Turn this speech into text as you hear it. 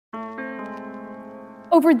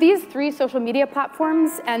Over these 3 social media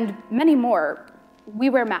platforms and many more, we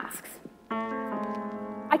wear masks.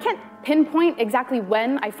 I can't pinpoint exactly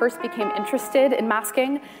when I first became interested in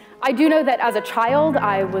masking. I do know that as a child,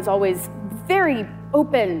 I was always very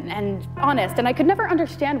open and honest, and I could never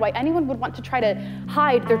understand why anyone would want to try to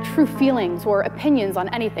hide their true feelings or opinions on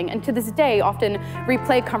anything, and to this day often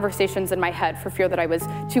replay conversations in my head for fear that I was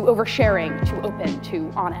too oversharing, too open,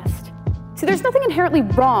 too honest. So there's nothing inherently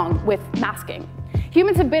wrong with masking.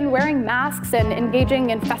 Humans have been wearing masks and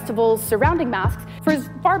engaging in festivals surrounding masks for as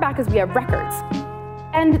far back as we have records.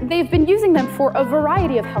 And they've been using them for a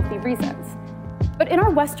variety of healthy reasons. But in our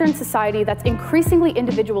Western society that's increasingly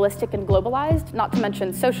individualistic and globalized, not to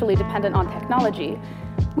mention socially dependent on technology,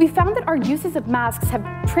 we found that our uses of masks have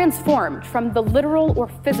transformed from the literal or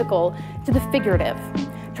physical to the figurative,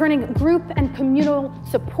 turning group and communal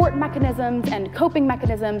support mechanisms and coping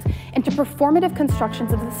mechanisms into performative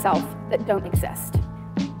constructions of the self that don't exist.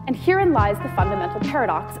 And herein lies the fundamental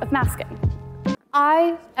paradox of masking.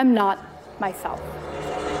 I am not myself.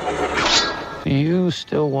 Do you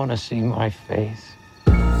still want to see my face?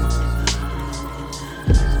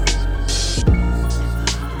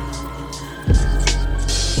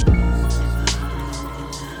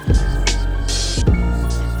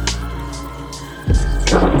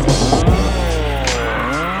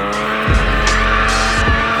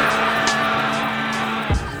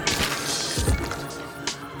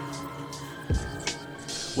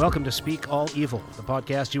 Welcome to Speak All Evil, the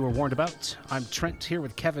podcast you were warned about. I'm Trent here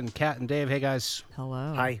with Kevin, Kat, and Dave. Hey, guys.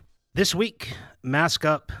 Hello. Hi. This week, Mask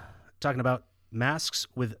Up, talking about masks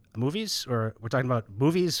with movies, or we're talking about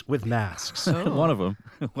movies with masks. One of them.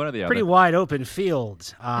 One or the other. Pretty wide open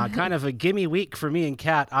field. Kind of a gimme week for me and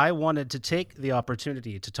Kat. I wanted to take the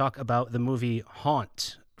opportunity to talk about the movie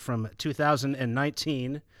Haunt from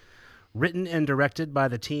 2019, written and directed by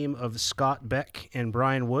the team of Scott Beck and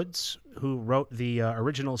Brian Woods, who wrote the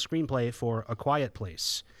original screenplay for A Quiet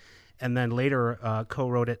Place, and then later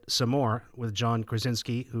co-wrote it some more with John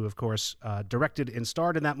Krasinski, who, of course, directed and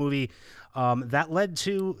starred in that movie. That led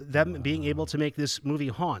to them being able to make this movie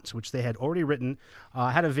Haunt, which they had already written,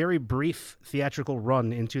 had a very brief theatrical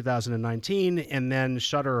run in 2019, and then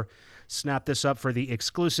Shudder snapped this up for the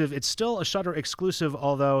exclusive. It's still a Shudder exclusive,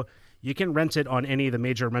 although you can rent it on any of the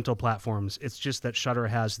major rental platforms. It's just that Shudder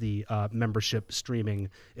has the membership streaming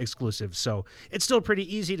exclusive. So it's still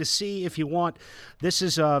pretty easy to see if you want. This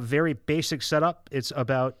is a very basic setup. It's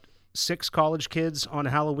about 6 college kids on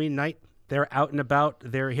Halloween night. They're out and about.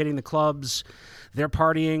 They're hitting the clubs. They're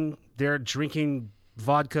partying. They're drinking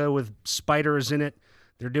vodka with spiders in it.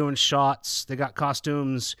 They're doing shots. They got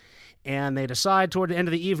costumes. And they decide toward the end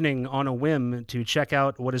of the evening on a whim to check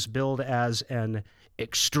out what is billed as an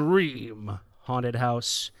extreme haunted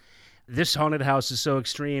house. This haunted house is so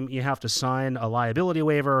extreme, you have to sign a liability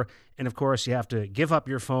waiver, and of course you have to give up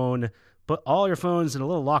your phone, put all your phones in a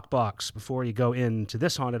little lockbox before you go into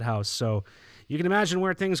this haunted house. So you can imagine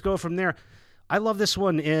where things go from there. I love this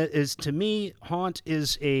one. Is to me, Haunt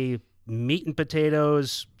is a meat and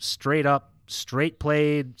potatoes, straight up, straight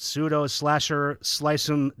played, pseudo slasher, slice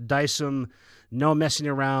 'em, dice 'em, no messing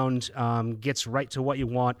around, gets right to what you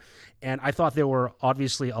want. And I thought there were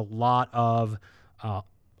obviously a lot of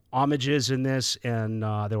homages in this, and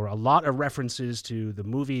there were a lot of references to the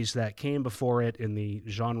movies that came before it in the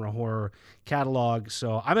genre horror catalog.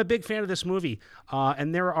 So I'm a big fan of this movie.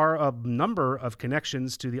 And there are a number of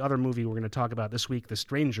connections to the other movie we're going to talk about this week, The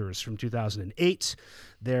Strangers from 2008.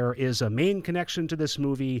 There is a main connection to this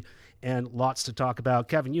movie and lots to talk about.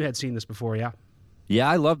 Kevin, you had seen this before, yeah? Yeah,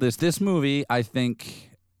 I love this. This movie, I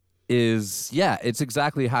think, it's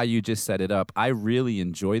exactly how you just set it up. I really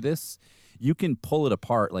enjoy this. You can pull it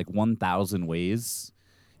apart like 1,000 ways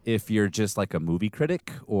if you're just like a movie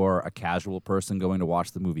critic or a casual person going to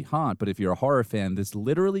watch the movie Haunt. But if you're a horror fan, this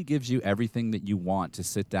literally gives you everything that you want to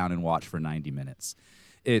sit down and watch for 90 minutes.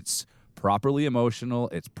 It's properly emotional,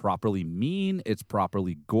 it's properly mean, it's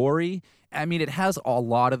properly gory. I mean, it has a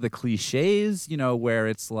lot of the cliches, where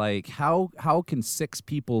it's like, how can 6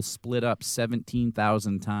 people split up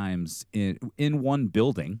 17,000 times in one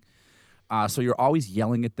building? So you're always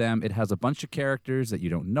yelling at them. It has a bunch of characters that you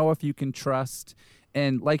don't know if you can trust.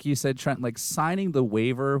 And like you said, Trent, like signing the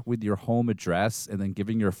waiver with your home address and then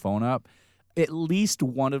giving your phone up, at least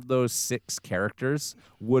one of those 6 characters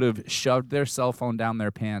would have shoved their cell phone down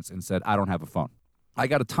their pants and said, I don't have a phone. I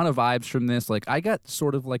got a ton of vibes from this. Like, I got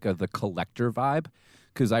sort of like the Collector vibe,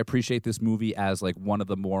 because I appreciate this movie as like one of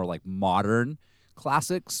the more like modern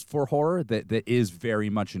classics for horror that is very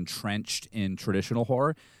much entrenched in traditional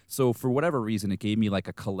horror. So for whatever reason, it gave me like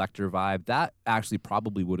a collector vibe. That actually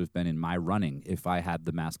probably would have been in my running if I had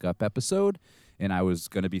the Mask Up episode and I was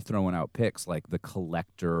going to be throwing out picks like The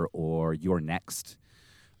Collector or You're Next.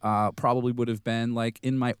 Probably would have been like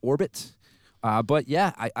in my orbit. But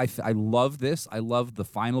yeah, I love this. I love the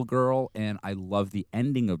final girl, and I love the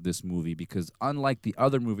ending of this movie because unlike the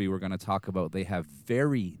other movie we're going to talk about, they have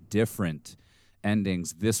very different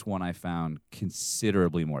endings. This one I found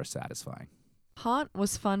considerably more satisfying. Haunt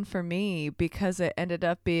was fun for me because it ended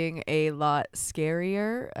up being a lot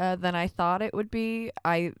scarier than I thought it would be.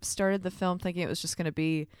 I started the film thinking it was just going to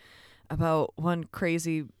be about one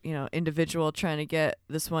crazy, individual trying to get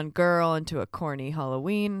this one girl into a corny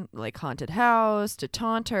Halloween, like haunted house to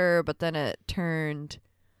taunt her, but then it turned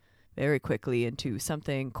very quickly into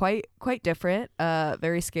something quite different,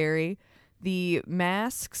 very scary. The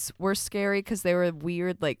masks were scary because they were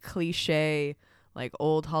weird, like cliche, like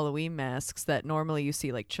old Halloween masks that normally you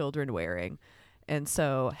see like children wearing. And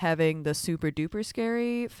so having the super duper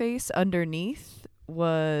scary face underneath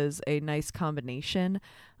was a nice combination.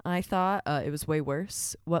 I thought it was way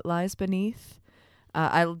worse What Lies Beneath.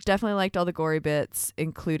 I definitely liked all the gory bits,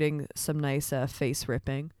 including some nice face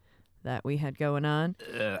ripping that we had going on.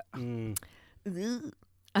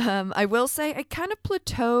 I will say it kind of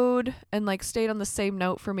plateaued and like stayed on the same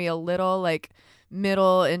note for me a little, like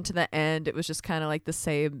middle into the end. It was just kind of like the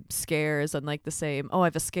same scares and like the same, oh,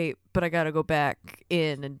 I've escaped, but I got to go back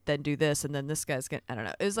in and then do this. And then this guy's going to, I don't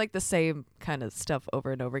know. It was like the same kind of stuff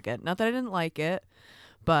over and over again. Not that I didn't like it,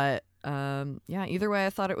 but yeah, either way, I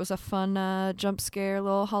thought it was a fun jump scare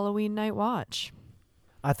little Halloween night watch.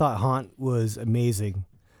 I thought Haunt was amazing.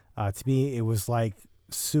 To me, it was like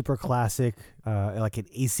super classic, like an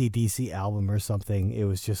AC/DC album or something. It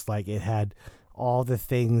was just like it had all the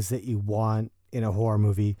things that you want in a horror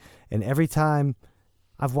movie. And every time,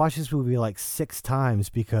 I've watched this movie like 6 times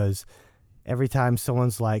because every time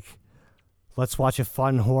someone's like, let's watch a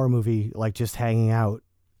fun horror movie, like just hanging out,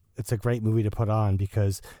 it's a great movie to put on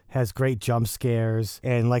because it has great jump scares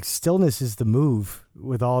and like stillness is the move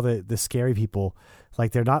with all the scary people.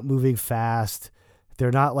 Like they're not moving fast.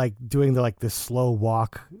 They're not like doing the slow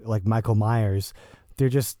walk like Michael Myers. They're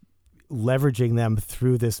just leveraging them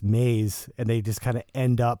through this maze and they just kind of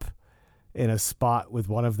end up in a spot with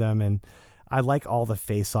one of them. And I like all the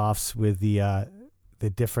face-offs with the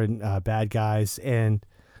different bad guys. And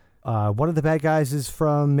one of the bad guys is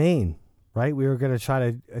from Maine, right? We were going to try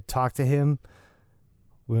to talk to him.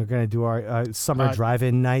 We were going to do our summer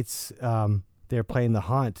drive-in nights. They're playing The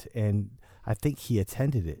Haunt, and I think he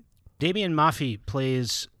attended it. Damian Maffei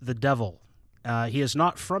plays the devil. He is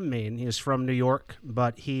not from Maine. He is from New York,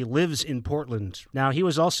 but he lives in Portland. Now, he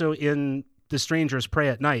was also in The Strangers Prey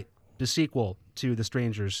at Night, the sequel to The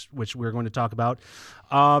Strangers, which we're going to talk about.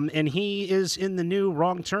 And he is in the new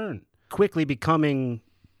Wrong Turn, quickly becoming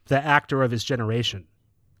the actor of his generation.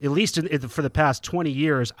 At least for the past 20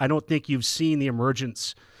 years, I don't think you've seen the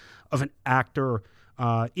emergence of an actor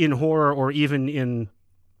in horror or even in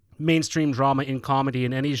mainstream drama, in comedy,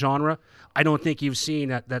 in any genre. I don't think you've seen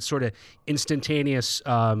that sort of instantaneous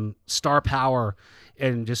star power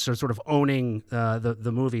and just sort of owning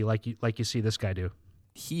the movie like you see this guy do.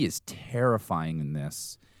 He is terrifying in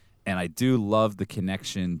this, and I do love the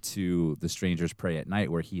connection to The Strangers Prey at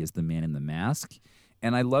Night where he is the man in the mask.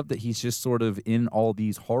 And I love that he's just sort of in all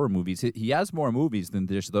these horror movies. He has more movies than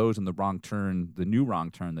just those in the Wrong Turn, the new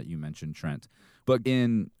Wrong Turn that you mentioned, Trent. But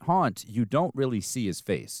in Haunt, you don't really see his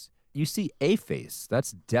face. You see a face.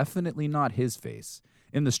 That's definitely not his face.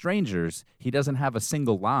 In The Strangers, he doesn't have a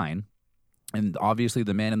single line. And obviously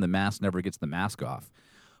the man in the mask never gets the mask off.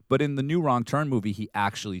 But in the new Wrong Turn movie, he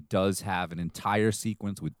actually does have an entire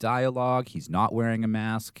sequence with dialogue. He's not wearing a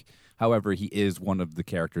mask. However, he is one of the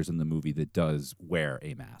characters in the movie that does wear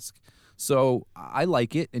a mask. So I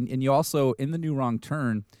like it. And you also, in the new Wrong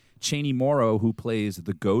Turn, Chaney Morrow, who plays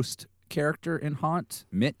the ghost character in Haunt,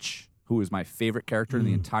 Mitch, who is my favorite character in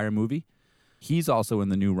the entire movie, he's also in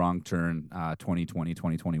the new Wrong Turn 2020,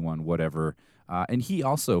 2021, whatever. And he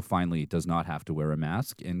also finally does not have to wear a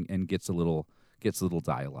mask and gets a little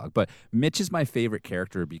dialogue. But Mitch is my favorite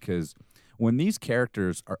character because when these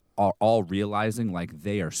characters are all realizing like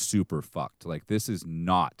they are super fucked, like these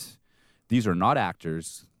are not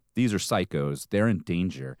actors, these are psychos, they're in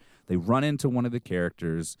danger. They run into one of the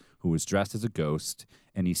characters who is dressed as a ghost,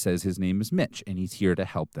 and he says his name is Mitch, and he's here to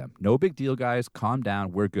help them. No big deal, guys. Calm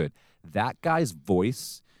down. We're good. That guy's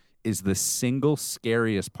voice is the single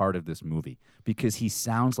scariest part of this movie because he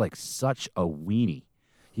sounds like such a weenie.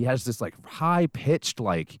 He has this like high-pitched,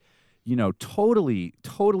 like,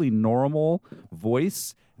 totally normal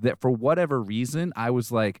voice that for whatever reason, I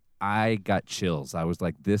was like, I got chills. I was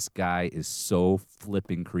like, this guy is so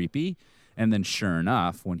flipping creepy. And then sure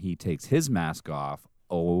enough, when he takes his mask off,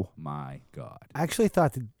 oh my God. I actually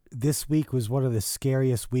thought that this week was one of the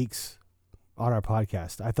scariest weeks on our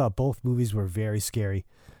podcast. I thought both movies were very scary.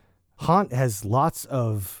 Haunt has lots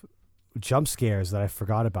of jump scares that I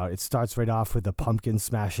forgot about. It starts right off with the pumpkin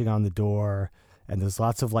smashing on the door, and there's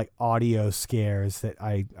lots of like audio scares that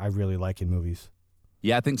I really like in movies.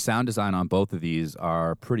 Yeah, I think sound design on both of these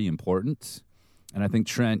are pretty important. And I think,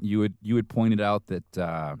 Trent, you had pointed out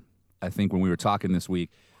that I think when we were talking this week,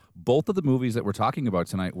 both of the movies that we're talking about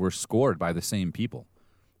tonight were scored by the same people,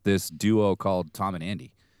 this duo called Tom and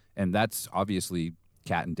Andy. And that's obviously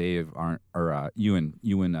Kat and Dave aren't, or you and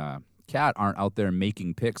Kat aren't out there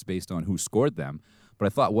making picks based on who scored them. But I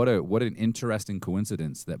thought, what an interesting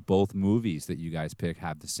coincidence that both movies that you guys pick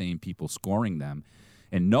have the same people scoring them.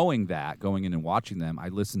 And knowing that, going in and watching them, I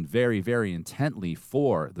listened very, very intently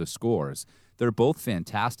for the scores. They're both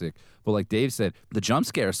fantastic. But like Dave said, the jump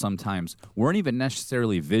scares sometimes weren't even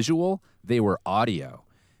necessarily visual. They were audio.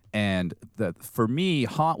 And for me,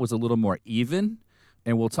 Haunt was a little more even.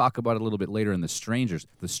 And we'll talk about it a little bit later in The Strangers.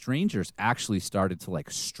 The Strangers actually started to like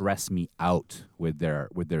stress me out with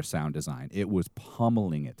their sound design. It was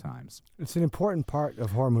pummeling at times. It's an important part of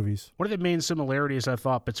horror movies. One of the main similarities I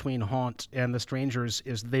thought between Haunt and The Strangers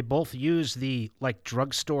is they both use the like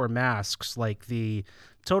drugstore masks, like the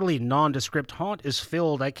totally nondescript. Haunt is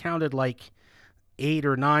filled, I counted like 8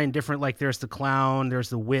 or 9 different, like there's the clown, there's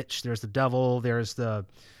the witch, there's the devil, there's the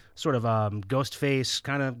sort of ghost face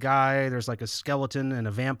kind of guy. There's like a skeleton and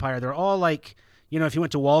a vampire. They're all like, if you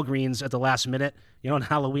went to Walgreens at the last minute, on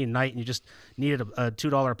Halloween night and you just needed a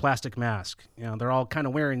 $2 plastic mask. They're all kind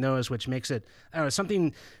of wearing those, which makes it, I don't know,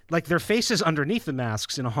 something like their faces underneath the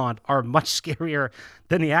masks in a Haunt are much scarier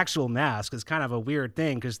than the actual mask. It's kind of a weird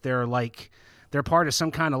thing because they're part of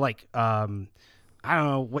some kind of like, I don't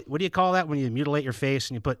know, what do you call that when you mutilate your face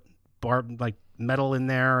and you put metal in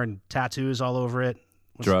there and tattoos all over it?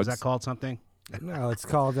 Drugs. Is that called something? No, it's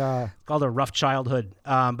called Called a rough childhood.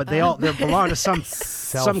 But they belong to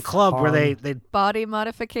some club where they Body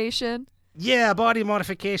modification. Yeah, body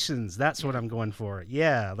modifications. That's what I'm going for.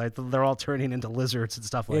 Yeah, like they're all turning into lizards and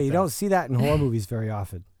stuff like that. Yeah, you don't see that in horror movies very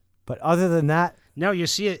often. But other than that, no, you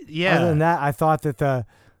see it. Yeah. Other than that, I thought that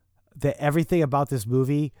the everything about this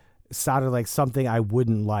movie sounded like something I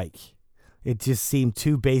wouldn't like. It just seemed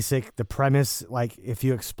too basic. The premise, like if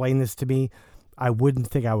you explain this to me, I wouldn't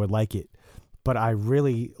think I would like it, but I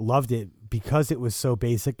really loved it because it was so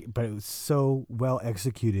basic, but it was so well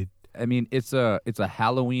executed. I mean, it's a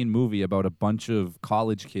Halloween movie about a bunch of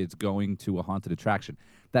college kids going to a haunted attraction.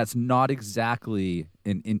 That's not exactly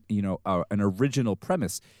an original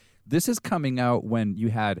premise. This is coming out when you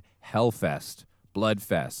had Hellfest,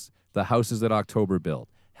 Bloodfest, The Houses That October Built,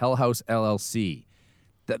 Hell House LLC.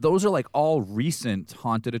 Those are like all recent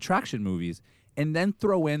haunted attraction movies. And then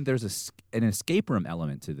throw in there's an escape room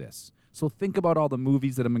element to this. So think about all the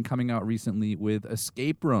movies that have been coming out recently with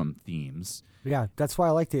escape room themes. Yeah, that's why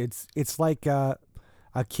I liked it. It's like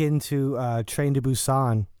akin to Train to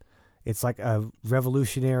Busan. It's like a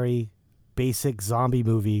revolutionary, basic zombie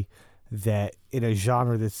movie that in a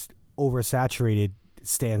genre that's oversaturated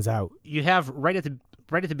stands out. You have right at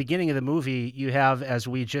the beginning of the movie, you have, as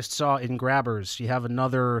we just saw in Grabbers, you have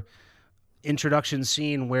another introduction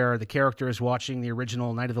scene where the character is watching the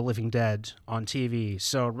original Night of the Living Dead on TV.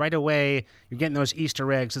 So right away, you're getting those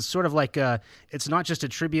Easter eggs. It's sort of like it's not just a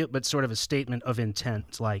tribute, but sort of a statement of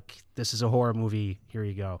intent. Like, this is a horror movie. Here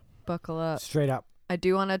you go. Buckle up. Straight up. I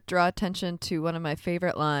do want to draw attention to one of my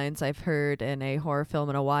favorite lines I've heard in a horror film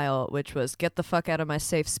in a while, which was, "Get the fuck out of my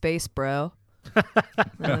safe space, bro."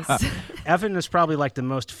 Evan is probably like the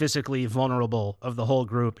most physically vulnerable of the whole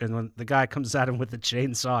group, and when the guy comes at him with the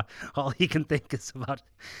chainsaw, all he can think is about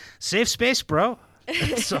safe space, bro.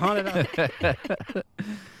 It's haunted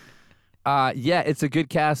out. Yeah, it's a good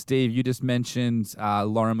cast, Dave. You just mentioned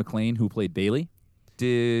Laura McLean, who played Bailey.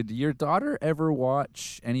 Did your daughter ever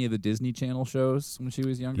watch any of the Disney Channel shows when she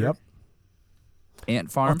was younger? Yep.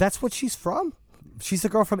 Ant Farm? Oh, that's what she's from? She's the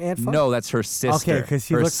girl from Ant Farm? No, that's her sister. Okay, because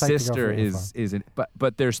she her looks like the girl sister from Ant Farm. is in,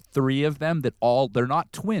 but there's 3 of them that they're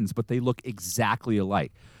not twins, but they look exactly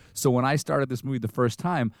alike. So when I started this movie the first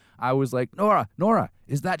time, I was like, Nora,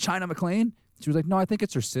 is that China McClain? She was like, no, I think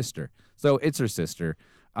it's her sister. So it's her sister.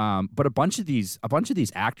 But a bunch of these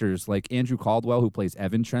actors, like Andrew Caldwell, who plays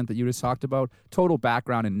Evan Trent that you just talked about, total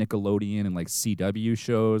background in Nickelodeon and like CW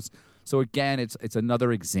shows. So again, it's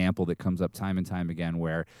another example that comes up time and time again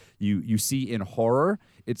where you see in horror,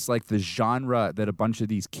 it's like the genre that a bunch of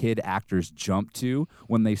these kid actors jump to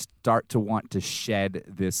when they start to want to shed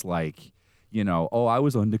this like, oh, I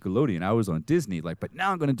was on Nickelodeon, I was on Disney, but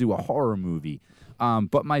now I'm going to do a horror movie.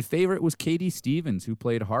 But my favorite was Katie Stevens, who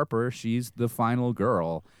played Harper. She's the final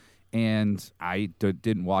girl. And I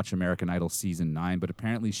didn't watch American Idol Season 9, but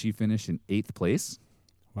apparently she finished in 8th place.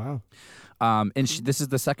 Wow. And this is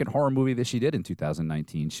the second horror movie that she did in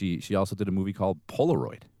 2019. She also did a movie called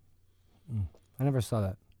Polaroid. I never saw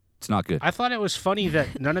that. It's not good. I thought it was funny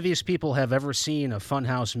that none of these people have ever seen a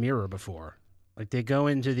funhouse mirror before. Like they go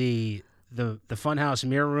into the funhouse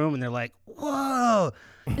mirror room and they're like, "Whoa,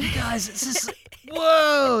 you guys,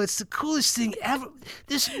 whoa, it's the coolest thing ever.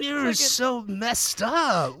 This mirror is so messed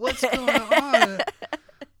up. What's going on?"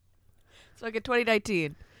 It's like in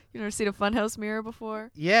 2019. You never seen a funhouse mirror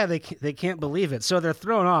before? Yeah, they can't believe it. So they're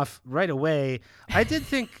thrown off right away. I did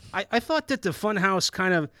think I thought that the funhouse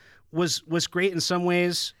kind of was great in some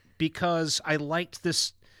ways because I liked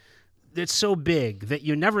this. It's so big that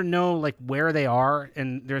you never know where they are,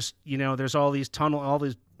 and there's all these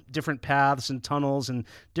different paths and tunnels and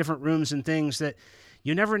different rooms and things that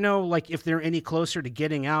you never know if they're any closer to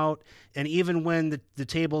getting out. And even when the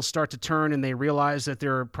tables start to turn and they realize that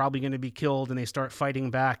they're probably going to be killed and they start fighting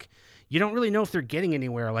back, you don't really know if they're getting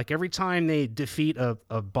anywhere. Every time they defeat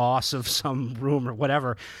a boss of some room or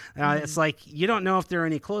whatever, it's you don't know if they're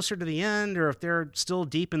any closer to the end or if they're still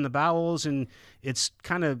deep in the bowels. And it's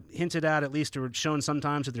kind of hinted at least, or shown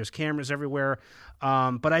sometimes, that there's cameras everywhere.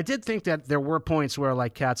 But I did think that there were points where,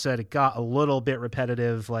 like Kat said, it got a little bit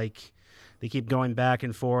repetitive. They keep going back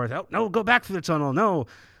and forth. Oh, no, go back to the tunnel. No,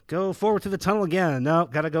 go forward to the tunnel again. No,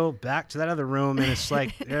 got to go back to that other room. And it's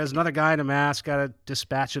there's another guy in a mask. Got a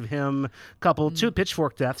dispatch of him. Two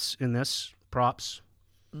pitchfork deaths in this. Props.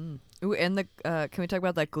 Ooh, and can we talk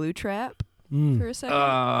about that glue trap for a second?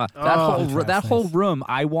 That whole room,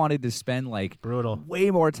 I wanted to spend brutal way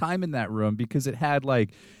more time in that room because it had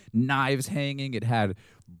knives hanging. It had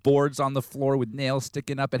boards on the floor with nails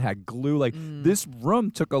sticking up. It had glue. This room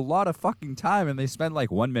took a lot of fucking time, and they spent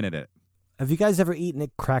 1 minute in it. Have you guys ever eaten at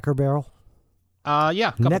Cracker Barrel? Yeah,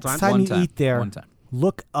 a couple Next times. time One you time. eat there, One time.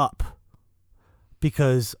 look up,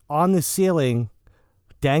 because on the ceiling,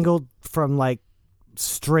 dangled from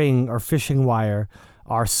string or fishing wire,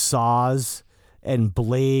 are saws and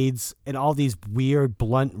blades and all these weird,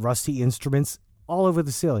 blunt, rusty instruments all over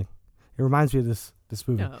the ceiling. It reminds me of this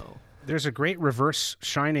movie. No. There's a great reverse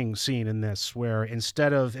Shining scene in this where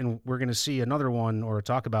instead of, and we're going to see another one or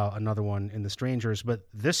talk about another one in The Strangers, but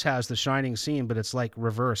this has the Shining scene, but it's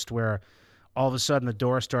reversed where all of a sudden the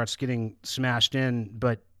door starts getting smashed in,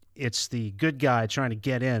 but it's the good guy trying to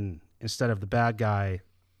get in instead of the bad guy,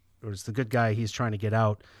 or it's the good guy, he's trying to get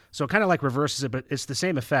out. So it kind of reverses it, but it's the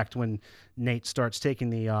same effect when Nate starts taking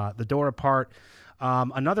the door apart.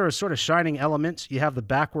 Another sort of Shining element, you have the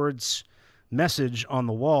backwards message on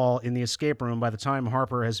the wall in the escape room. By the time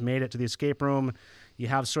Harper has made it to the escape room, you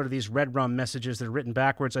have sort of these red rum messages that are written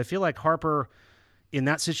backwards. I feel like Harper in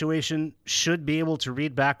that situation should be able to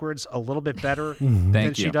read backwards a little bit better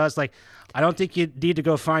than she does. I don't think you need to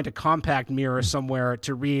go find a compact mirror somewhere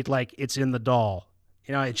to read it's in the doll.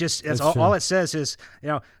 It just, it's all it says is,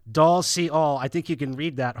 dolls see all. I think you can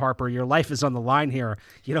read that, Harper. Your life is on the line here.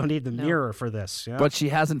 You don't need the mirror for this. But she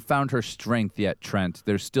hasn't found her strength yet, Trent.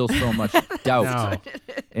 There's still so much doubt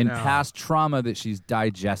and past trauma that she's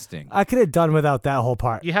digesting. I could have done without that whole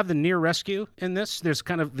part. You have the near rescue in this. There's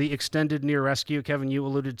kind of the extended near rescue, Kevin, you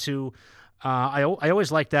alluded to. I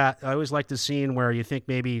always like that. I always like the scene where you think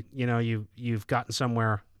maybe, you've gotten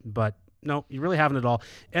somewhere, but no, you really haven't at all.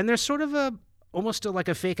 And there's sort of almost like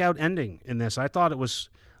a fake out ending in this. I thought it was,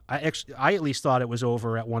 I at least thought it was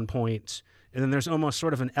over at one point, and then there's almost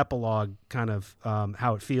sort of an epilogue, kind of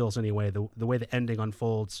how it feels anyway. The way the ending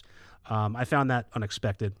unfolds, I found that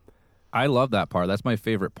unexpected. I love that part. That's my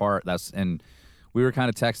favorite part. And we were kind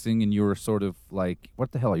of texting, and you were sort of like,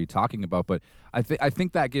 "What the hell are you talking about?" But I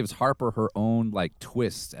think that gives Harper her own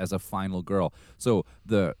twist as a final girl. So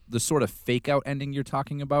the sort of fake out ending you're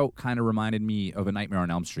talking about kind of reminded me of A Nightmare on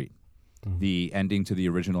Elm Street. The ending to the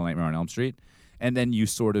original Nightmare on Elm Street, and then you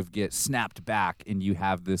sort of get snapped back and you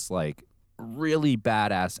have this really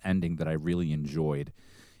badass ending that I really enjoyed.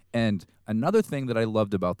 And another thing that I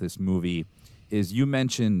loved about this movie is you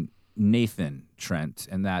mentioned Nathan, Trent,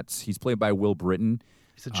 and he's played by Will Britton.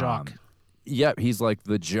 He's a jock. Yep, he's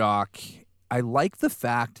the jock. I like the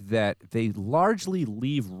fact that they largely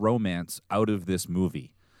leave romance out of this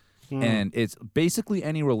movie. And it's basically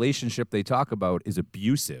any relationship they talk about is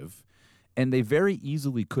abusive. And they very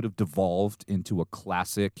easily could have devolved into a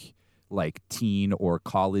classic, teen or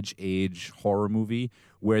college age horror movie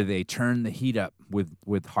where they turn the heat up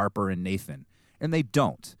with Harper and Nathan. And they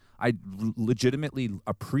don't. I legitimately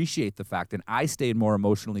appreciate the fact that I stayed more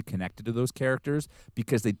emotionally connected to those characters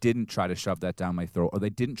because they didn't try to shove that down my throat, or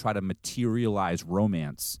they didn't try to materialize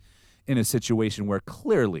romance in a situation where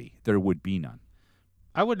clearly there would be none.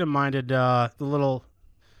 I wouldn't have minded the little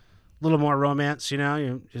more romance,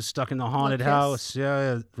 you're just stuck in the haunted house.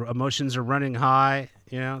 Yeah, emotions are running high,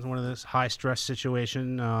 it's one of those high stress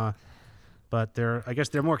situation. But I guess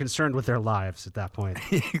they're more concerned with their lives at that point.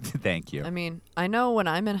 Thank you. I mean, I know when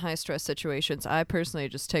I'm in high stress situations, I personally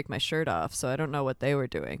just take my shirt off, so I don't know what they were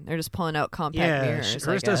doing. They're just pulling out compact mirrors.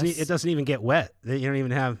 Hers doesn't even get wet. You don't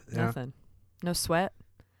even have nothing. No sweat.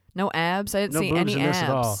 No abs. I didn't see any abs. This at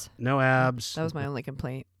all. No abs. That was my only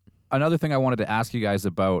complaint. Another thing I wanted to ask you guys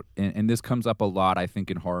about, and this comes up a lot, I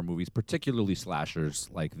think, in horror movies, particularly slashers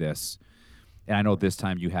like this. And I know this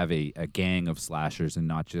time you have a gang of slashers and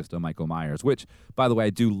not just a Michael Myers, which, by the way, I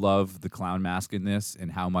do love the clown mask in this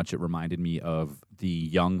and how much it reminded me of the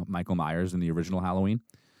young Michael Myers in the original Halloween.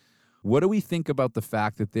 What do we think about the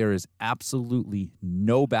fact that there is absolutely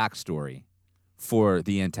no backstory for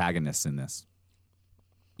the antagonists in this?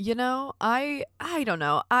 I don't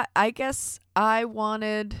know. I guess I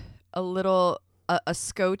wanted a little, a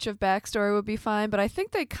scotch of backstory would be fine, but I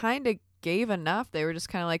think they kind of gave enough. They were just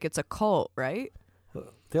kind of like, it's a cult, right?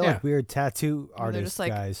 They're like weird tattoo artists,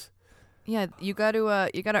 like, guys. Yeah, you got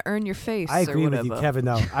to earn your face. I agree with you, Kevin.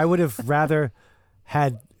 Though I would have rather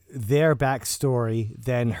had their backstory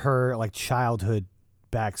than her like childhood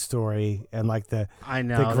backstory and like the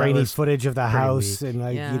grainy footage of the house and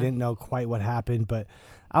like you didn't know quite what happened. But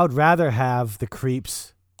I would rather have the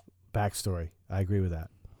creeps backstory. I agree with that.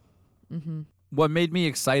 Mm-hmm. What made me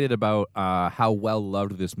excited about how well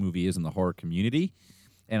loved this movie is in the horror community,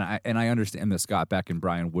 and I understand that Scott Beck and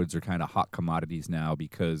Brian Woods are kind of hot commodities now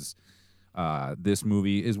because this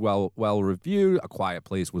movie is well reviewed. A Quiet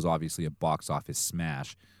Place was obviously a box office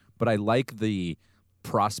smash, but I like the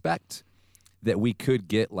prospect that we could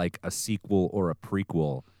get like a sequel or a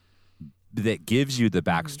prequel that gives you the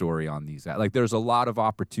backstory on these. Like, there's a lot of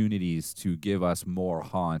opportunities to give us more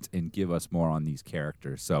Haunt and give us more on these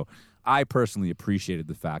characters. So I personally appreciated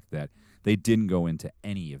the fact that they didn't go into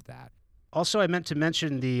any of that. Also, I meant to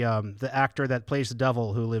mention the actor that plays the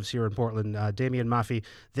devil who lives here in Portland, Damian Maffei.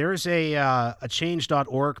 There's a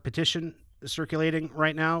change.org petition circulating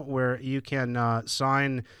right now where you can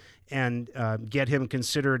sign and get him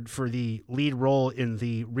considered for the lead role in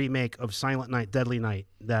the remake of Silent Night, Deadly Night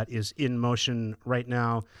that is in motion right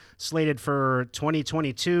now, slated for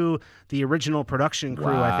 2022. The original production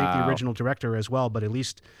crew, I think the original director as well, but at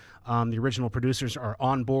least the original producers are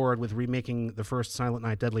on board with remaking the first Silent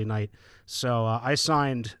Night, Deadly Night. So I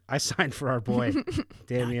signed for our boy,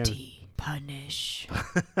 Damian. Naughty punish.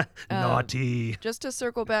 Naughty. Just to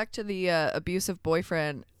circle back to the abusive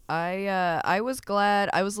boyfriend, I was glad.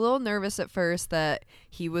 I was a little nervous at first that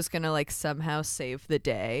he was gonna like somehow save the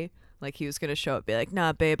day. Like he was gonna show up, be like,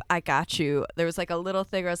 "Nah, babe, I got you." There was like a little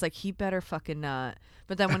thing where I was like, "He better fucking not."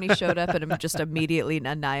 But then when he showed up and just immediately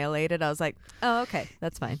annihilated, I was like, "Oh, okay,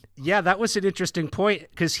 that's fine." Yeah, that was an interesting point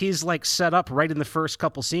because he's like set up right in the first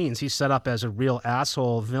couple scenes. He's set up as a real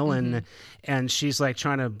asshole villain, and she's like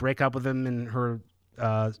trying to break up with him, and her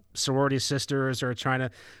sorority sisters are trying to,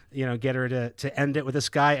 get her to end it with this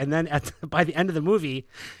guy. And then by the end of the movie,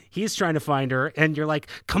 he's trying to find her, and you're like,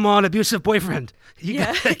 "Come on, abusive boyfriend! Your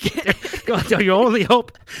only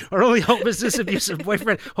hope is this abusive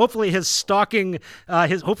boyfriend. Hopefully, his stalking,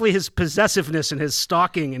 his possessiveness and his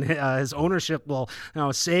stalking and his ownership will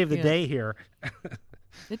save the day here."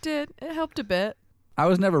 It did. It helped a bit. I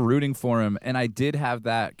was never rooting for him, and I did have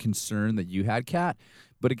that concern that you had, Kat.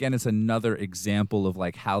 But again, it's another example of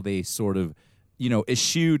like how they sort of,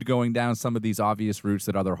 eschewed going down some of these obvious routes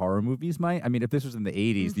that other horror movies might. I mean, if this was in the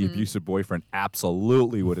 80s, the abusive boyfriend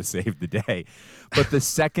absolutely would have saved the day. But the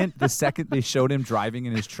second they showed him driving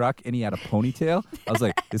in his truck and he had a ponytail, I was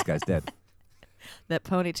like, this guy's dead. That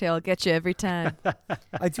ponytail will get you every time.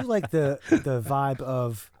 I do like the vibe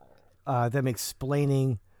of them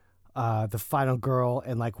explaining the final girl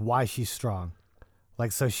and like why she's strong.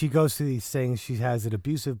 Like, so she goes through these things. She has an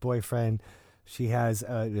abusive boyfriend. She has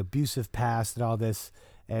an abusive past and all this.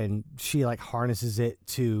 And she, like, harnesses it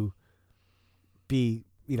to be,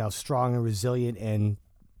 strong and resilient and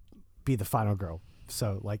be the final girl.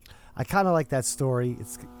 So, like, I kind of like that story.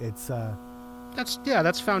 It's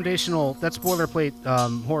That's foundational. That's boilerplate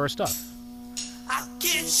horror stuff. I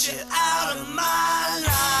get you out of my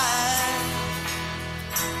life.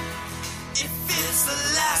 If it's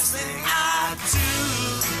the last thing I do,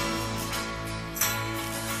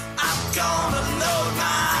 I'm gonna load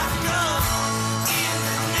my gun in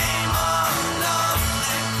the name of love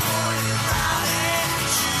and point it right at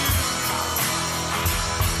you.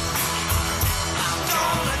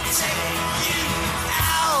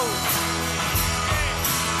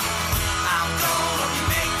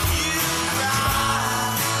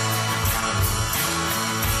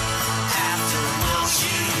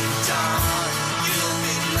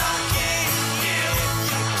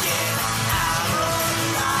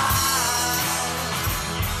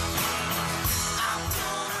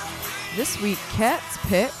 This week, Kat's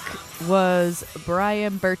pick was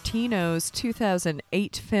Brian Bertino's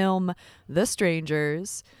 2008 film The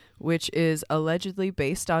Strangers, which is allegedly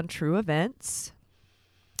based on true events.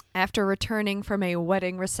 After returning from a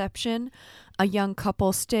wedding reception, a young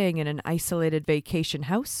couple staying in an isolated vacation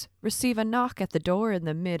house receive a knock at the door in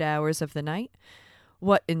the mid-hours of the night.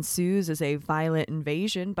 What ensues is a violent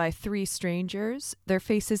invasion by 3 strangers, their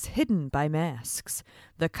faces hidden by masks.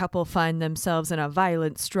 The couple find themselves in a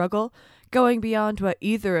violent struggle, going beyond what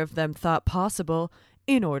either of them thought possible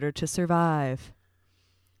in order to survive.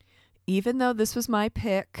 Even though this was my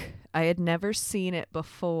pick, I had never seen it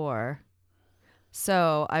before.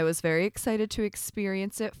 So I was very excited to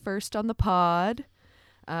experience it first on the pod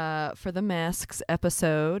for the Masks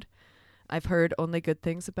episode. I've heard only good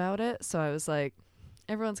things about it, so I was like,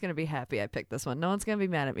 everyone's going to be happy I picked this one. No one's going to be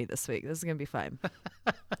mad at me this week. This is going to be fine.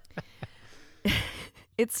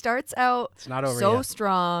 It starts out It's not over so yet.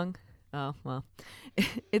 strong. Oh, well.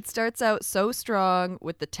 It starts out so strong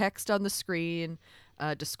with the text on the screen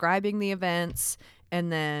describing the events,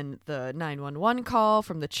 and then the 911 call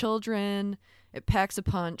from the children. It packs a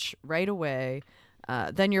punch right away.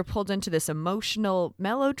 Then you're pulled into this emotional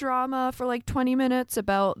melodrama for like 20 minutes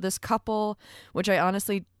about this couple, which I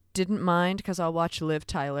honestly didn't mind because I'll watch Liv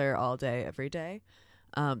Tyler all day, every day.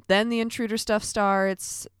 Then the intruder stuff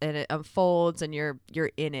starts and it unfolds and you're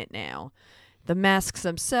in it now. The masks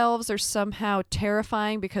themselves are somehow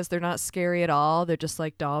terrifying because they're not scary at all. They're just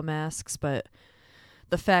like doll masks, but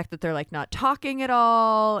the fact that they're like not talking at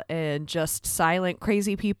all and just silent,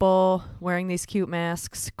 crazy people wearing these cute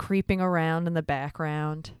masks, creeping around in the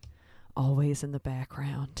background, always in the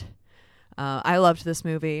background. I loved this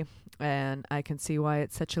movie, and I can see why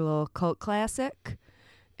it's such a little cult classic,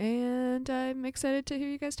 and I'm excited to hear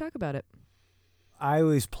you guys talk about it. I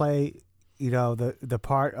always play, the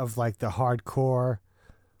part of like the hardcore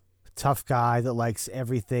tough guy that likes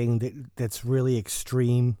everything that's really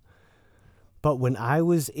extreme. But when I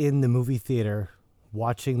was in the movie theater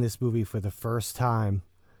watching this movie for the first time,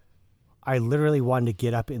 I literally wanted to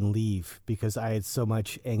get up and leave because I had so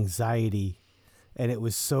much anxiety, and it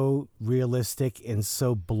was so realistic and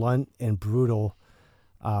so blunt and brutal.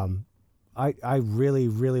 I really,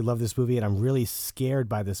 really love this movie, and I'm really scared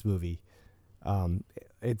by this movie.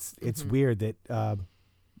 It's weird that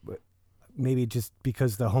maybe just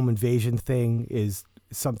because the home invasion thing is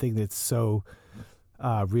something that's so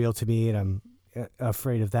real to me, and I'm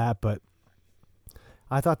afraid of that, but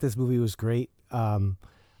I thought this movie was great.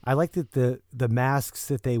 I like that the masks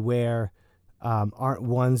that they wear aren't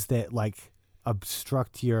ones that like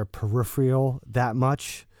obstruct your peripheral that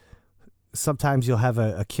much. Sometimes you'll have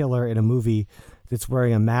a killer in a movie that's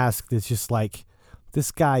wearing a mask that's just like,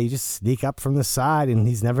 this guy, you just sneak up from the side and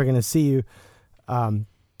he's never going to see you.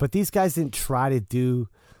 But these guys didn't try to do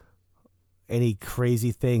any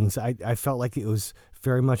crazy things. I felt like it was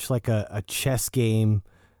very much like a chess game,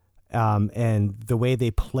 and the way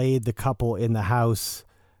they played the couple in the house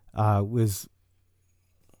was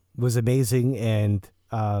amazing. And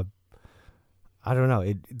I don't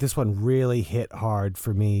know, this one really hit hard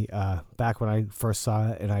for me back when I first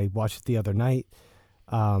saw it, and I watched it the other night.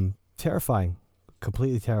 Terrifying,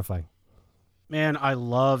 completely terrifying. Man, I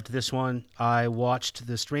loved this one. I watched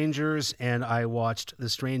The Strangers, and I watched The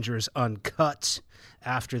Strangers Uncut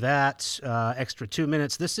after that, extra 2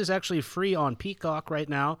 minutes. This is actually free on Peacock right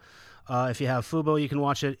now. If you have Fubo, you can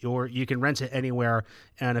watch it, or you can rent it anywhere.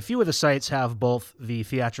 And a few of the sites have both the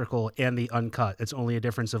theatrical and the uncut. It's only a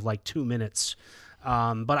difference of like 2 minutes.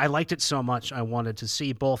 But I liked it so much, I wanted to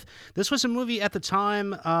see both. This was a movie at the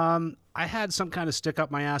time. I had some kind of stick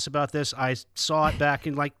up my ass about this. I saw it back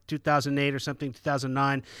in like 2008 or something,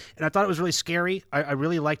 2009, and I thought it was really scary. I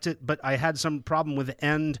really liked it, but I had some problem with the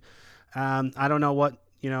end. I don't know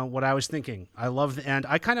what I was thinking. I love the end.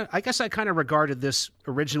 I guess I kind of regarded this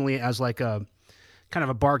originally as like a kind of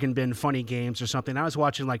a bargain bin funny games or something. I was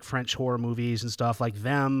watching like French horror movies and stuff like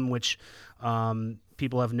Them, which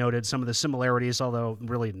people have noted some of the similarities, although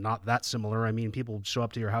really not that similar. I mean, people show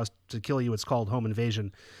up to your house to kill you. It's called home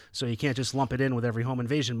invasion. So you can't just lump it in with every home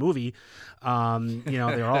invasion movie. They're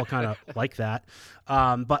all kind of like that.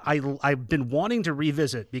 But I've been wanting to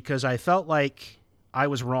revisit because I felt like I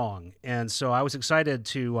was wrong. And so I was excited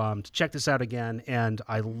to check this out again. And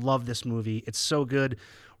I love this movie. It's so good.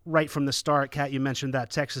 Right from the start. Kat, you mentioned that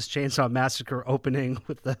Texas Chainsaw Massacre opening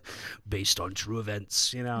with the based on true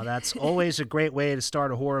events. That's always a great way to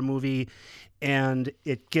start a horror movie, and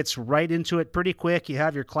it gets right into it pretty quick. You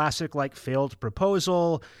have your classic like failed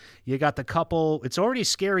proposal. You got the couple. It's already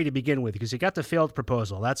scary to begin with because you got the failed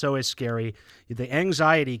proposal. That's always scary. The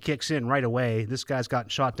anxiety kicks in right away. This guy's gotten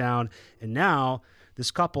shot down, and now this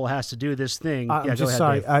couple has to do this thing. I'm Go just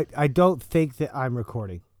ahead, sorry. Dave. I don't think that I'm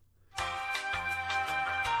recording.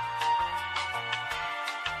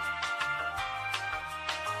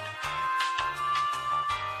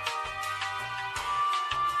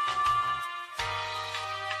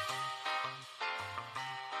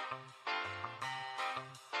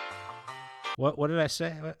 What did I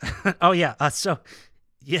say? Oh yeah. So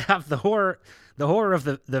you have the horror of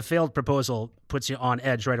the failed proposal puts you on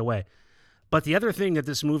edge right away. But the other thing that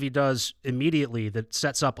this movie does immediately that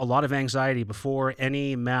sets up a lot of anxiety before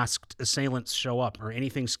any masked assailants show up or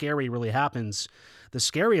anything scary really happens, the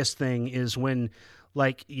scariest thing is when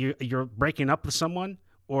like you're breaking up with someone,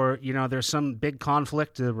 or there's some big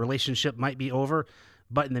conflict, the relationship might be over,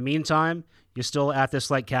 but in the meantime, you're still at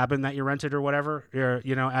this like cabin that you rented or whatever. You're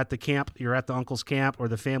at the camp, you're at the uncle's camp or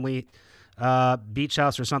the family beach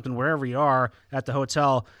house or something, wherever you are at the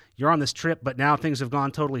hotel. You're on this trip, but now things have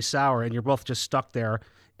gone totally sour and you're both just stuck there,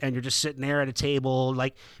 and you're just sitting there at a table,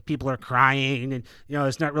 like people are crying and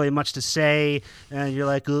there's not really much to say, and you're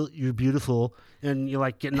like, oh, you're beautiful, and you're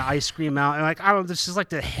like getting the ice cream out, and like, I don't know, this is like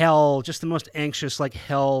the hell, just the most anxious like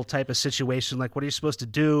hell type of situation. Like, what are you supposed to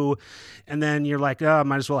do? And then you're like, oh,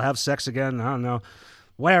 might as well have sex again, I don't know,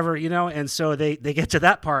 whatever, and so they get to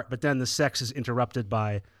that part, but then the sex is interrupted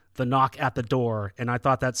by the knock at the door. And I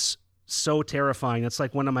thought that's so terrifying. It's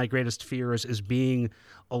like one of my greatest fears is being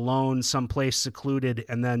alone someplace secluded,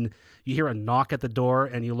 and then you hear a knock at the door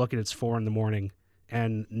and you look and it's 4 a.m.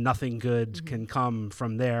 and nothing good can come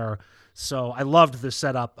from there. So I loved the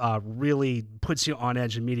setup, really puts you on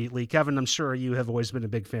edge immediately. Kevin, I'm sure you have always been a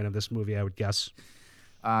big fan of this movie, I would guess.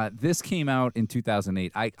 This came out in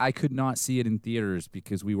 2008. I could not see it in theaters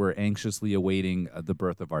because we were anxiously awaiting the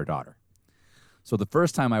birth of our daughter. So the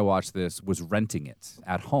first time I watched this was renting it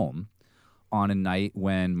at home on a night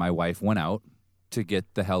when my wife went out to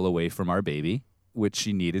get the hell away from our baby, which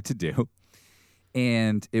she needed to do.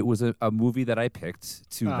 And it was a movie that I picked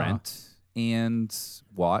to rent and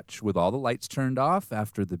watch with all the lights turned off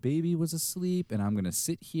after the baby was asleep. And I'm going to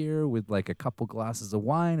sit here with like a couple glasses of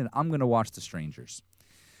wine and I'm going to watch The Strangers.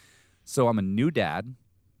 So I'm a new dad,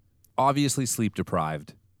 obviously sleep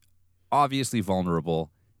deprived, obviously vulnerable,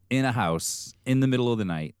 in a house in the middle of the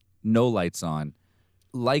night, no lights on.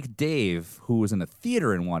 Like Dave, who was in a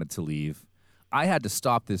theater and wanted to leave, I had to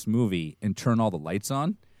stop this movie and turn all the lights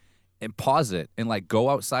on and pause it and like go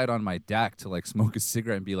outside on my deck to like smoke a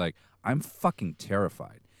cigarette and be like, I'm fucking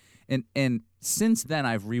terrified. And since then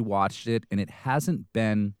I've rewatched it and it hasn't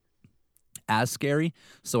been as scary.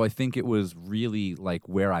 So I think it was really like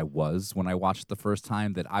where I was when I watched it the first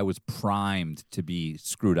time, that I was primed to be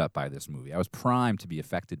screwed up by this movie. I was primed to be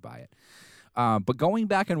affected by it. But going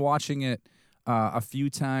back and watching it a few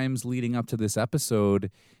times leading up to this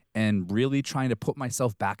episode and really trying to put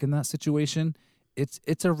myself back in that situation,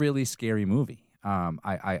 it's a really scary movie.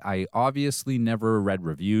 I obviously never read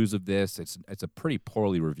reviews of this. It's a pretty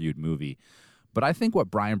poorly reviewed movie. But I think what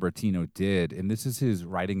Brian Bertino did, and this is his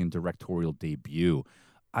writing and directorial debut,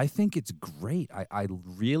 I think it's great. I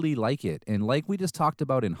really like it. And like we just talked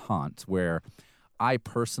about in Haunt, where I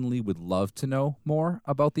personally would love to know more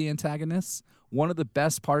about the antagonists, one of the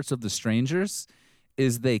best parts of The Strangers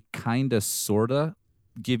is they kind of sort of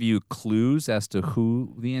give you clues as to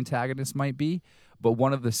who the antagonist might be. But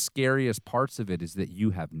one of the scariest parts of it is that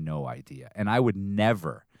you have no idea. And I would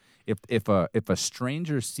never... If a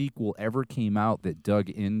Stranger sequel ever came out that dug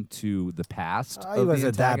into the past of the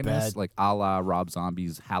antagonist, like a la Rob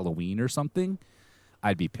Zombie's Halloween or something,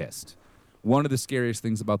 I'd be pissed. One of the scariest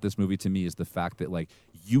things about this movie to me is the fact that like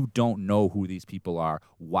you don't know who these people are,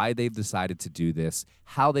 why they've decided to do this,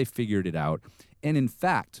 how they figured it out. And in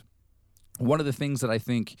fact, one of the things that I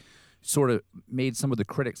think sort of made some of the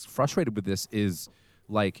critics frustrated with this is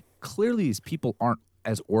like clearly these people aren't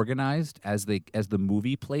as organized as the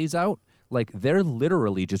movie plays out. Like they're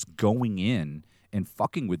literally just going in and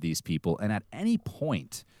fucking with these people, and at any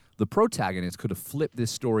point the protagonist could have flipped this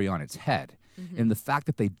story on its head. And the fact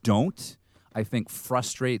that they don't, I think,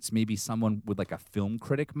 frustrates maybe someone with like a film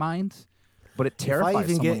critic mind, but it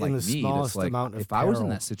terrifies someone like me. That's like, if I was in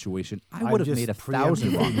that situation, I would have made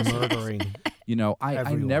 1,000 wrongs. Murdering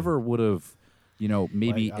I never would have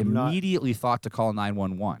maybe like, immediately thought to call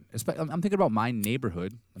 911. I'm thinking about my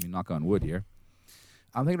neighborhood. I mean, knock on wood here.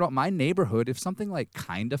 I'm thinking about my neighborhood. If something like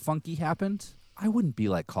kind of funky happened, I wouldn't be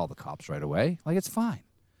like, call the cops right away. Like, it's fine.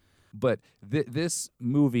 But this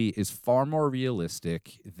movie is far more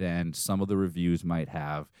realistic than some of the reviews might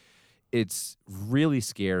have. It's really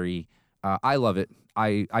scary. I love it.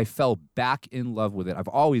 I fell back in love with it. I've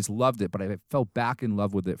always loved it, but I fell back in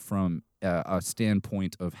love with it from a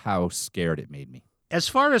standpoint of how scared it made me. as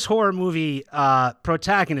far as horror movie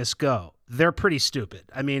protagonists go, they're pretty stupid.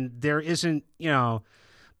 I mean, there isn't,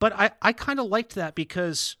 but I kind of liked that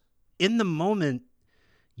because in the moment,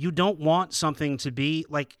 you don't want something to be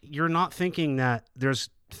like, you're not thinking that there's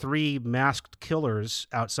 3 masked killers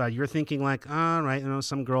outside. You're thinking like, all right,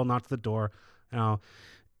 some girl knocked the door.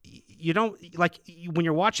 You don't like when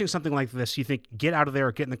you're watching something like this, you think, get out of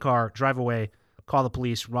there, get in the car, drive away, call the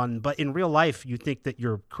police, run. But in real life, you think that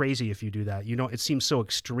you're crazy if you do that. It seems so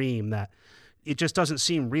extreme that it just doesn't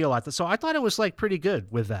seem real. So I thought it was like pretty good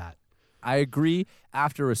with that. I agree.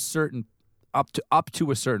 After a certain up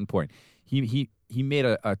to a certain point, he made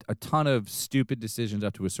a ton of stupid decisions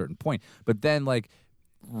up to a certain point. But then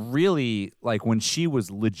really when she was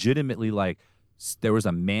legitimately there was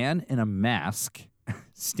a man in a mask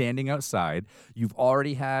standing outside. You've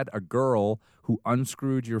already had a girl who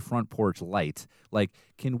unscrewed your front porch light.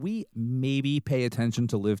 Can we maybe pay attention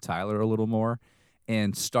to Liv Tyler a little more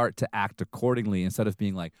and start to act accordingly instead of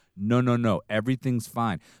being like, no, everything's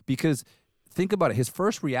fine? Because think about it. His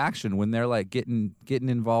first reaction when they're getting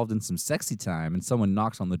involved in some sexy time and someone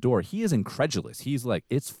knocks on the door, he is incredulous. He's like,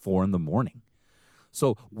 it's 4 a.m.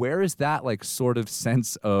 So where is that sort of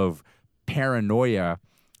sense of paranoia,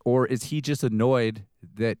 or is he just annoyed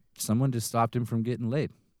that someone just stopped him from getting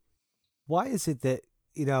laid? Why is it that,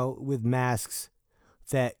 with masks,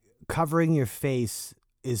 that covering your face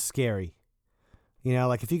is scary?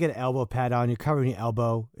 If you get an elbow pad on, you're covering your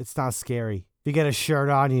elbow, it's not scary. If you get a shirt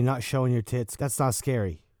on and you're not showing your tits, that's not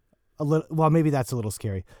scary. Well, maybe that's a little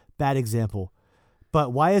scary. Bad example.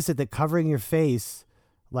 But why is it that covering your face,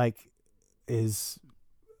 is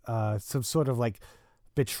some sort of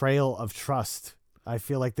betrayal of trust? I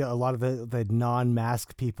feel like a lot of the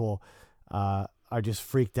non-masked people are just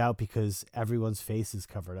freaked out because everyone's face is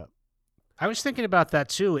covered up. I was thinking about that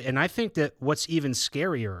too, and I think that what's even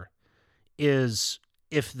scarier is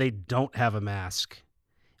if they don't have a mask,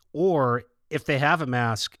 or if they have a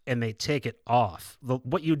mask and they take it off.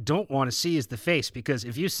 What you don't want to see is the face, because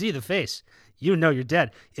if you see the face, you're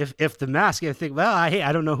dead. If the mask, you think, well, hey,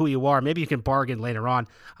 I don't know who you are. Maybe you can bargain later on.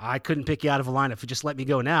 I couldn't pick you out of a lineup. If you just let me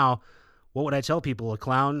go now, what would I tell people? A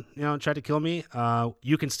clown, tried to kill me?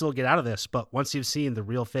 You can still get out of this, but once you've seen the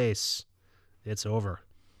real face, it's over.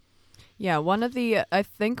 Yeah, one of I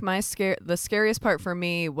think the scariest part for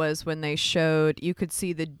me was when they showed, you could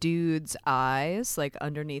see the dude's eyes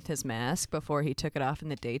underneath his mask before he took it off in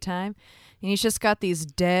the daytime. And he's just got these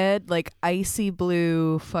dead, icy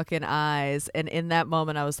blue fucking eyes. And in that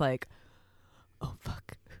moment, I was like, oh,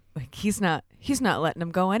 fuck. He's not letting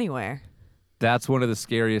him go anywhere. That's one of the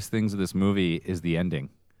scariest things of this movie is the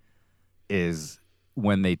ending, is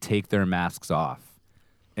when they take their masks off.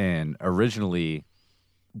 And originally,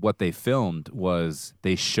 what they filmed was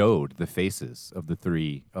they showed the faces of the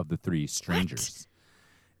three strangers.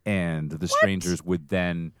 What? And the strangers would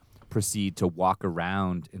then proceed to walk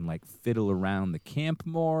around and fiddle around the camp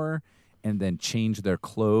more, and then change their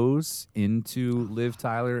clothes into Liv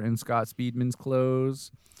Tyler and Scott Speedman's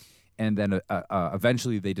clothes. And then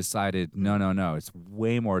eventually they decided, no, it's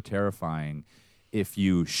way more terrifying if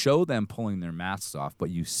you show them pulling their masks off, but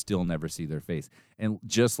you still never see their face. And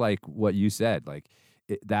just like what you said,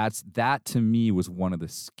 that to me was one of the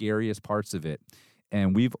scariest parts of it.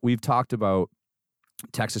 And we've talked about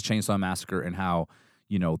Texas Chainsaw Massacre and how,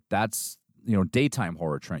 that's, daytime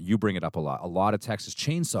horror trend. You bring it up a lot. A lot of Texas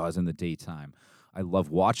Chainsaws in the daytime. I love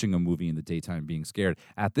watching a movie in the daytime being scared.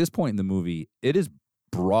 At this point in the movie, it is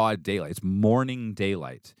broad daylight. It's morning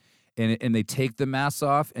daylight. And they take the masks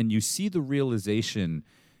off, and you see the realization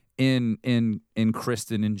in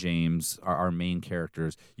Kristen and James, our main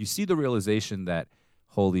characters. You see the realization that,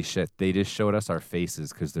 holy shit, they just showed us our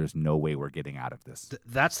faces because there's no way we're getting out of this.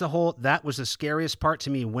 That was the scariest part to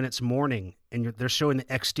me, when it's morning and they're showing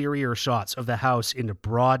the exterior shots of the house in the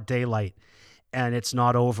broad daylight, and it's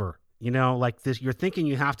not over. This, you're thinking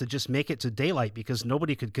you have to just make it to daylight because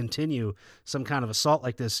nobody could continue some kind of assault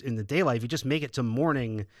like this in the daylight. If you just make it to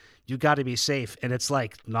morning, you got to be safe. And it's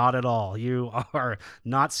not at all. You are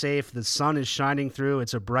not safe. The sun is shining through.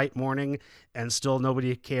 It's a bright morning, and still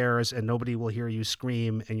nobody cares, and nobody will hear you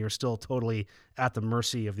scream, and you're still totally at the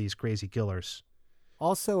mercy of these crazy killers.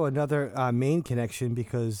 Also, another Maine connection,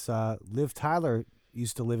 because Liv Tyler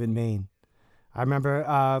used to live in Maine. I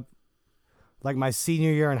remember my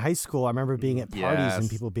senior year in high school, I remember being at parties and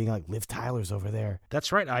people being like, Liv Tyler's over there.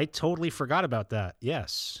 That's right. I totally forgot about that.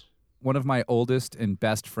 Yes. One of my oldest and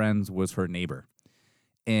best friends was her neighbor,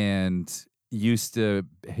 and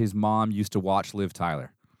his mom used to watch Liv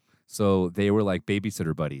Tyler. So they were like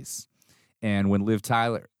babysitter buddies. And when Liv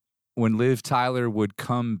Tyler would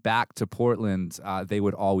come back to Portland, they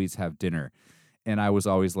would always have dinner. And I was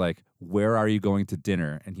always like, where are you going to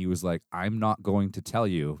dinner? And he was like, I'm not going to tell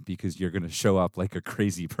you because you're going to show up like a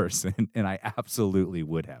crazy person. And I absolutely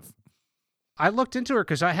would have. I looked into her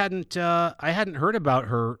because I hadn't heard about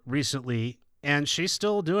her recently, and she's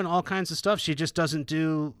still doing all kinds of stuff. She just doesn't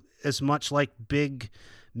do as much like big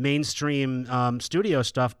mainstream studio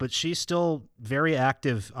stuff, but she's still very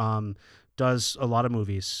active. Does a lot of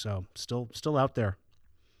movies, so still out there.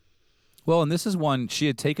 Well, and this is one she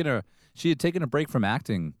had taken a break from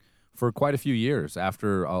acting for quite a few years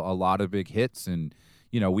after a lot of big hits. And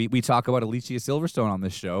we talk about Alicia Silverstone on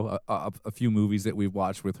this show, a few movies that we've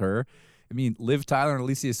watched with her. I mean, Liv Tyler and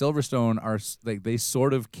Alicia Silverstone are like, they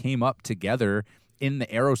sort of came up together in the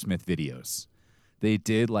Aerosmith videos. They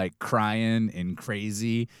did like Crying and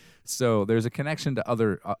Crazy. So there's a connection to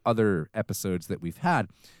other episodes that we've had.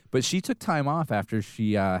 But she took time off after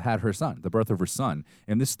she had her son, the birth of her son.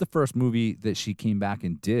 And this is the first movie that she came back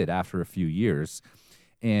and did after a few years.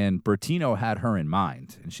 And Bertino had her in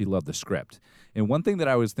mind, and she loved the script. And one thing that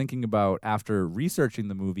I was thinking about after researching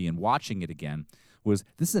the movie and watching it again was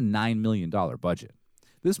this is a $9 million budget.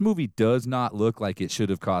 This movie does not look like it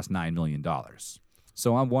should have cost $9 million.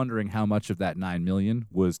 So I'm wondering how much of that $9 million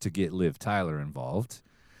was to get Liv Tyler involved,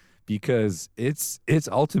 because it's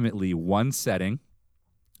ultimately one setting,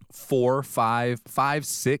 4, 5,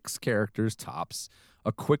 6 characters tops,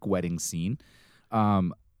 a quick wedding scene.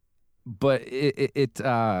 But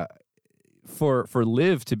for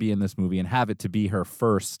Liv to be in this movie and have it to be her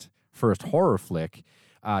first horror flick,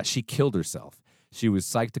 she killed herself. She was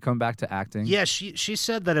psyched to come back to acting. Yeah, she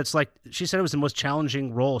said that she said it was the most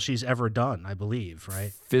challenging role she's ever done, I believe,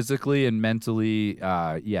 right? Physically and mentally,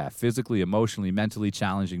 physically, emotionally, mentally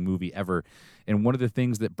challenging movie ever. And one of the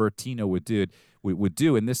things that Bertino would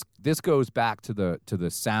do, and this goes back to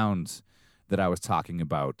the sound that I was talking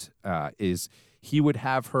about, is he would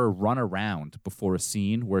have her run around before a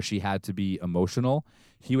scene where she had to be emotional.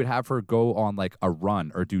 He would have her go on like a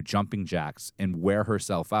run or do jumping jacks and wear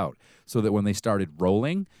herself out so that when they started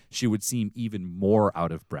rolling, she would seem even more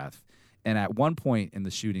out of breath. And at one point in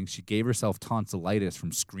the shooting, she gave herself tonsillitis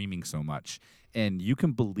from screaming so much. And you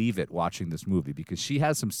can believe it watching this movie, because she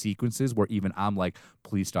has some sequences where even I'm like,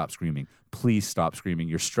 please stop screaming. Please stop screaming.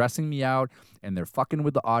 You're stressing me out. And they're fucking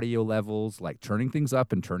with the audio levels, like turning things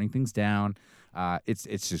up and turning things down.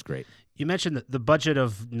 It's just great. You mentioned the budget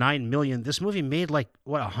of $9 million. This movie made like,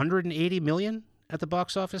 what, $180 million at the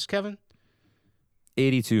box office, Kevin?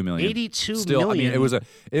 82 million. 82 Still, million. I mean,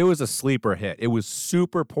 it was a sleeper hit. It was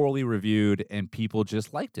super poorly reviewed, and people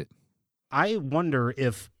just liked it. I wonder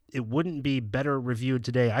if it wouldn't be better reviewed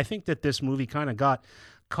today. I think that this movie kind of got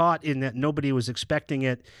caught in that nobody was expecting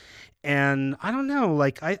it. And I don't know,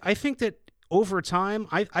 like, I think that over time,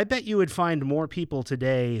 I bet you would find more people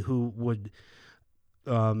today who would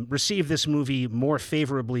receive this movie more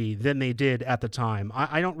favorably than they did at the time.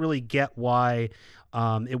 I don't really get why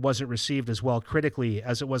it wasn't received as well critically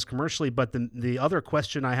as it was commercially. But the other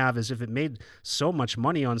question I have is, if it made so much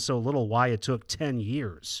money on so little, why it took 10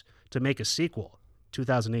 years to make a sequel,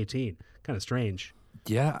 2018. Kind of strange.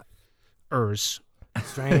 Yeah.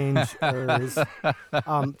 Strange. The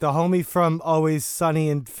homie from Always Sunny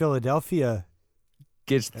in Philadelphia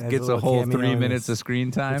gets a whole 3 minutes of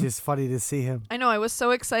screen time. Which is funny to see him. I know. I was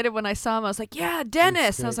so excited when I saw him. I was like, yeah,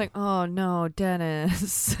 Dennis. And I was like, oh, no,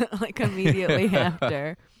 Dennis. Like immediately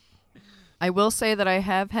after. I will say that I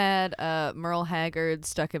have had Merle Haggard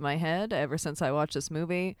stuck in my head ever since I watched this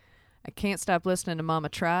movie. I can't stop listening to Mama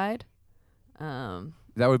Tried.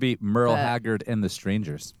 That would be Merle Haggard and the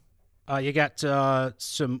Strangers. You got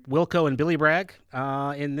some Wilco and Billy Bragg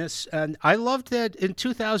in this. And I loved that in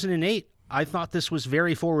 2008, I thought this was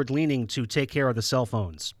very forward-leaning to take care of the cell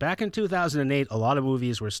phones. Back in 2008, a lot of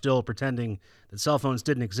movies were still pretending that cell phones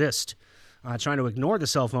didn't exist, trying to ignore the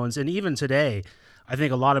cell phones. And even today, I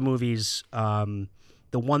think a lot of movies, the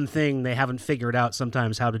one thing they haven't figured out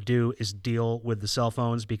sometimes how to do is deal with the cell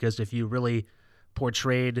phones, because if you really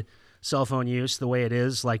portrayed cell phone use the way it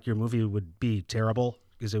is, like, your movie would be terrible,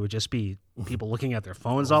 because it would just be people looking at their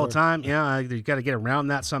phones all the time. Yeah, you got to get around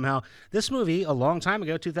that somehow. This movie, a long time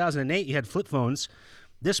ago, 2008, you had flip phones.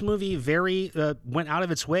 This movie went out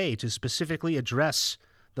of its way to specifically address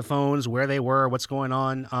the phones, where they were, what's going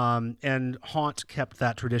on, and Haunt kept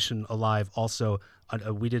that tradition alive also.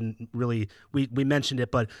 We didn't really, we mentioned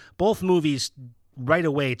it, but both movies right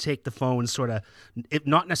away take the phone sort of,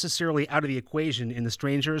 not necessarily out of the equation in The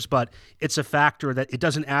Strangers, but it's a factor that it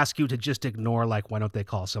doesn't ask you to just ignore, like, why don't they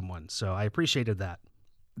call someone? So I appreciated that.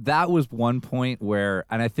 That was one point where,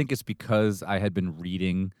 and I think it's because I had been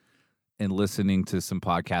reading and listening to some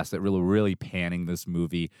podcasts that really panning this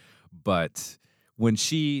movie, but when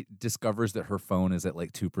she discovers that her phone is at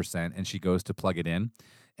like 2% and she goes to plug it in,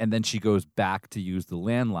 and then she goes back to use the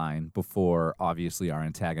landline before obviously our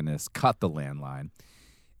antagonist cut the landline.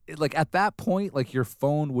 Like at that point, like your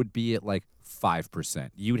phone would be at like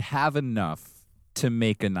 5%. You'd have enough to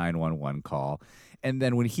make a 911 call. And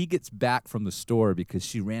then when he gets back from the store because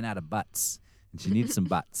she ran out of butts and she needs some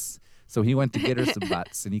butts. So he went to get her some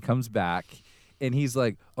butts and he comes back and he's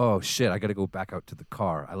like, oh shit, I got to go back out to the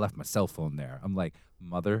car. I left my cell phone there. I'm like,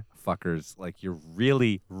 motherfuckers, like you're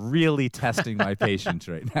really, really testing my patience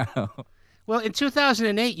right now. Well, in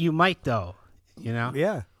 2008, you might though, you know?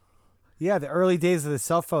 Yeah. Yeah, the early days of the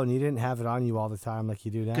cell phone, you didn't have it on you all the time like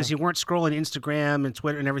you do now. Because you weren't scrolling Instagram and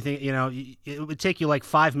Twitter and everything. You know, it would take you like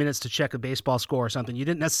 5 minutes to check a baseball score or something. You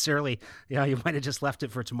didn't necessarily, you know, you might have just left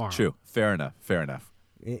it for tomorrow. True. Fair enough. Fair enough.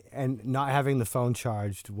 And not having the phone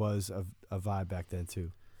charged was a vibe back then,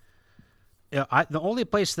 too. Yeah, the only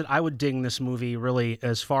place that I would ding this movie, really,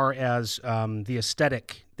 as far as the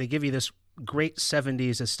aesthetic, they give you this great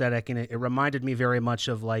 70s aesthetic, and it reminded me very much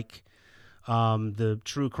of, like, the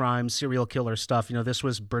true crime serial killer stuff. You know, this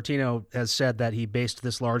was, Bertino has said that he based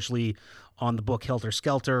this largely on the book Helter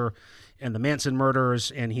Skelter and the Manson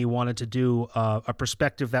murders, and he wanted to do a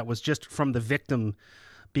perspective that was just from the victim,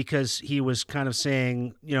 because he was kind of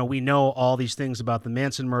saying, you know, we know all these things about the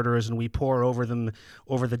Manson murderers and we pore over them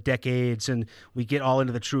over the decades and we get all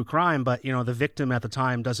into the true crime, but, you know, the victim at the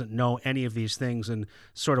time doesn't know any of these things, and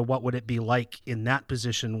sort of what would it be like in that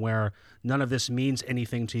position where none of this means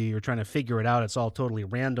anything to you. You're trying to figure it out. It's all totally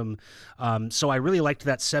random. So I really liked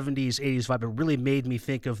that 70s, 80s vibe. It really made me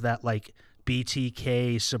think of that, like,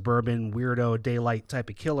 BTK, suburban, weirdo, daylight type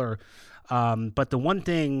of killer. But the one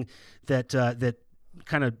thing that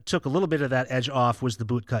kind of took a little bit of that edge off was the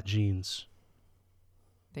bootcut jeans.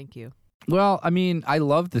 Thank you. Well, I mean, I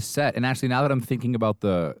love the set. And actually, now that I'm thinking about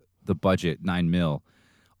the budget, $9 million,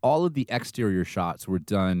 all of the exterior shots were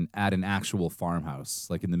done at an actual farmhouse,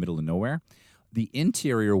 like in the middle of nowhere. The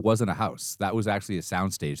interior wasn't a house. That was actually a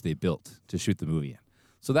soundstage they built to shoot the movie in.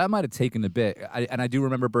 So that might have taken a bit. And I do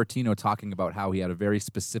remember Bertino talking about how he had a very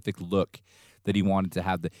specific look that he wanted to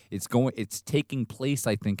have. It's taking place,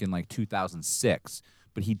 I think, in like 2006,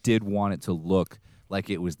 but he did want it to look like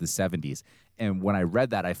it was the 70s. And when I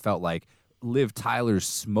read that, I felt like Liv Tyler's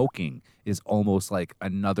smoking is almost like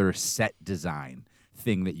another set design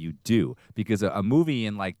thing that you do, because a movie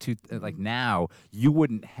in like now, you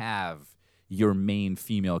wouldn't have your main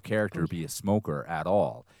female character be a smoker at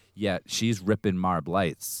all. Yet she's ripping Marb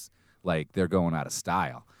Lights like they're going out of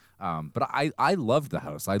style. But I loved the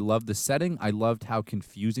house. I loved the setting. I loved how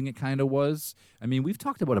confusing it kind of was. I mean, we've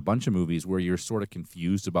talked about a bunch of movies where you're sort of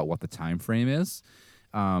confused about what the time frame is.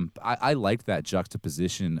 I liked that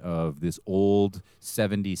juxtaposition of this old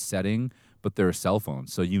 70s setting, but there are cell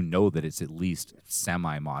phones, so you know that it's at least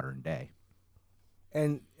semi-modern day.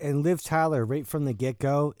 And Liv Tyler, right from the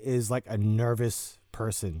get-go, is like a nervous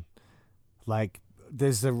person. Like,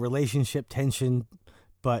 there's a relationship tension,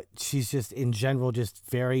 but she's just in general just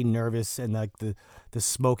very nervous, and like the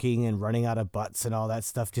smoking and running out of butts and all that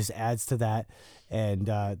stuff just adds to that. And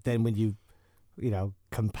then when you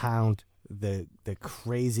compound the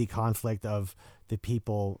crazy conflict of the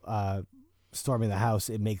people storming the house,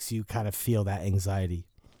 it makes you kind of feel that anxiety.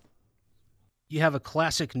 You have a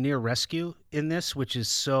classic near rescue in this, which is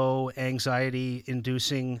so anxiety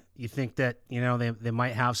inducing. You think that, they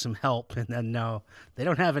might have some help, and then no, they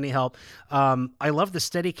don't have any help. I love the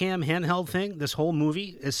Steadicam handheld thing. This whole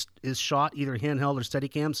movie is shot either handheld or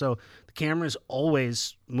Steadicam, so the camera is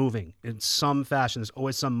always moving in some fashion. There's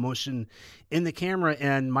always some motion in the camera,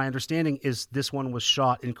 and my understanding is this one was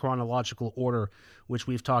shot in chronological order, which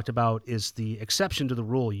we've talked about is the exception to the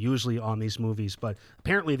rule usually on these movies. But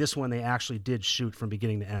apparently this one they actually did shoot from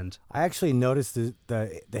beginning to end. I actually noticed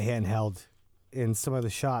the handheld in some of the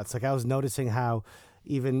shots. Like, I was noticing how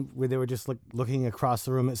even when they were just looking across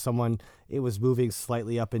the room at someone, it was moving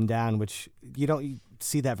slightly up and down, which you don't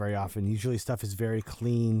see that very often. Usually stuff is very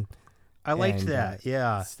clean. I liked that,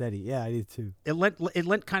 yeah. Steady, yeah, I did too. It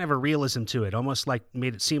lent kind of a realism to it, almost like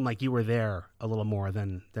made it seem like you were there a little more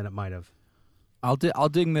than it might have. I'll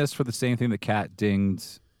ding this for the same thing that Kat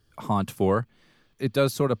dinged Haunt for. It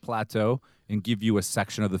does sort of plateau and give you a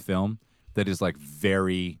section of the film that is like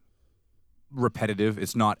very repetitive.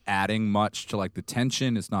 It's not adding much to like the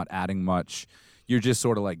tension. It's not adding much. You're just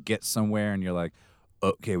sort of like get somewhere and you're like,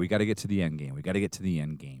 okay, we got to get to the end game. We got to get to the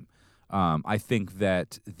end game. I think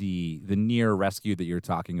that the near rescue that you're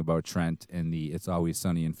talking about, Trent, and the It's Always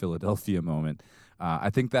Sunny in Philadelphia moment, I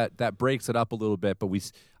think that breaks it up a little bit. But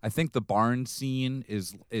I think the barn scene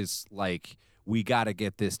is like, we got to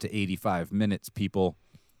get this to 85 minutes, people.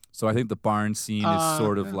 So I think the barn scene is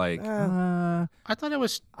sort of like. I thought it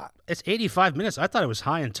was. It's 85 minutes. I thought it was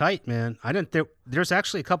high and tight, man. I didn't. There's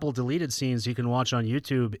actually a couple of deleted scenes you can watch on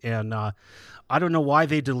YouTube, and I don't know why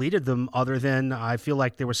they deleted them. Other than I feel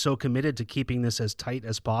like they were so committed to keeping this as tight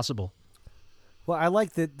as possible. Well, I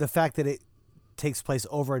like the fact that it takes place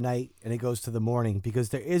overnight and it goes to the morning, because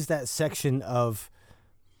there is that section of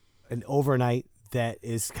an overnight that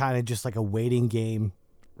is kind of just like a waiting game.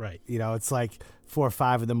 Right. You know, it's like 4 or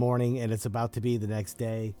 5 in the morning and it's about to be the next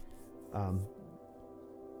day.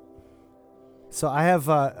 So I have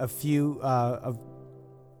a few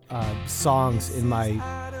songs in my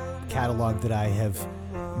catalog that I have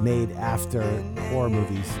made after horror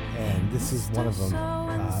movies, and this is one of them.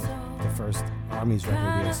 The first Army's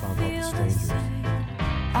record radio song called The Strangers.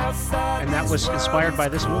 And that was inspired by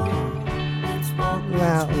this movie? Well,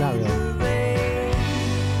 not really.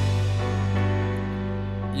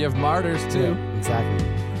 You have Martyrs, too. Yeah, exactly.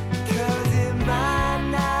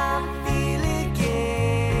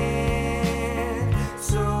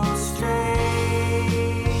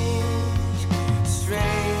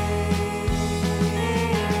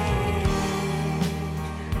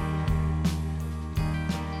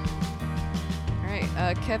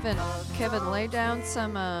 Kevin, lay down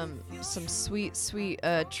some sweet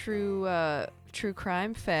true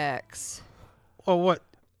crime facts. Oh, what?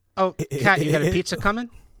 Oh, Kat, you got a pizza coming?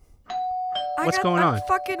 What's going on? I'm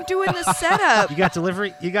fucking doing the setup. You got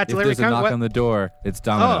delivery? You got If delivery there's a coming? knock What? on the door, it's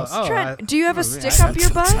Domino's. Trent, do you have a stick man. up your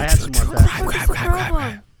butt? I had some more What the facts. fuck is the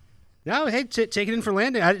problem? No, hey, take it in for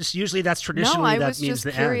landing. Usually that's traditionally No, I that was means just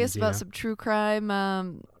the curious end, about you know? some true crime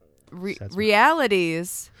That's-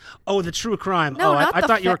 realities. Oh, the true crime. No, oh, not I the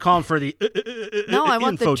thought you were fa- calling for the No, I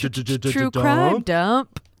want info. the true crime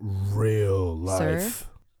dump. Real life. Sir?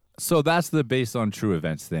 So that's the based on true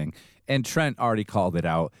events thing. And Trent already called it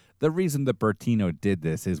out. The reason that Bertino did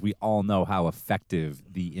this is we all know how effective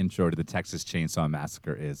the intro to the Texas Chainsaw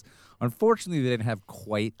Massacre is. Unfortunately, they didn't have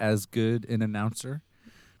quite as good an announcer.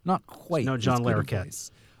 Not quite. No as John good a Larroquette.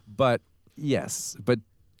 voice. But yes, but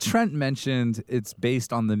Trent mentioned it's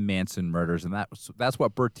based on the Manson murders, and that's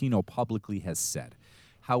what Bertino publicly has said.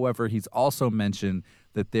 However, he's also mentioned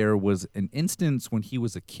that there was an instance when he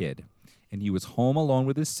was a kid, and he was home alone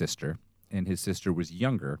with his sister, and his sister was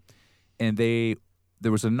younger, and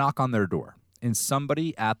there was a knock on their door, and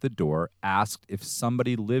somebody at the door asked if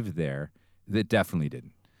somebody lived there that definitely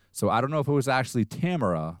didn't. So I don't know if it was actually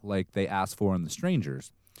Tamara, like they asked for in The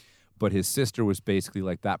Strangers, but his sister was basically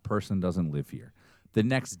like, that person doesn't live here. The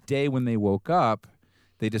next day when they woke up,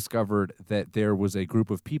 they discovered that there was a group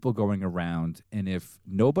of people going around, and if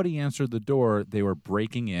nobody answered the door, they were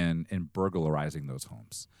breaking in and burglarizing those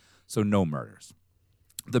homes. So no murders.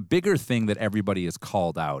 The bigger thing that everybody has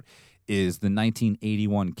called out is the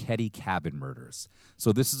 1981 Ketty Cabin murders.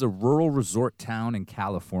 So this is a rural resort town in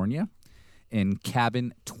California. In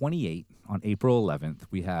Cabin 28 on April 11th,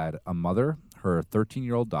 we had a mother, her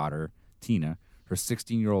 13-year-old daughter, Tina, her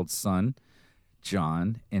 16-year-old son,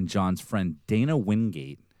 John, and John's friend Dana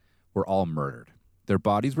Wingate were all murdered. Their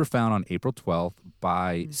bodies were found on April 12th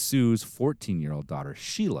by Sue's 14-year-old daughter,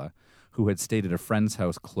 Sheila, who had stayed at a friend's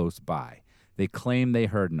house close by. They claimed they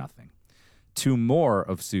heard nothing. 2 more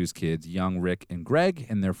of Sue's kids, young Rick and Greg,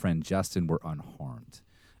 and their friend Justin, were unharmed.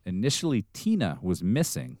 Initially, Tina was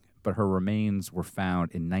missing, but her remains were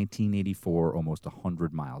found in 1984, almost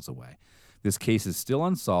 100 miles away. This case is still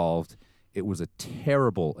unsolved. It was a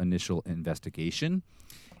terrible initial investigation,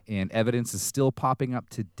 and evidence is still popping up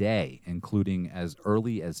today, including as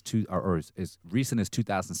early as as recent as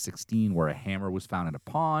 2016, where a hammer was found in a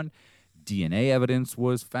pond. DNA evidence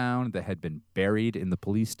was found that had been buried in the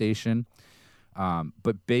police station.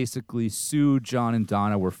 But basically, Sue, John, and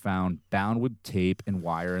Donna were found bound with tape and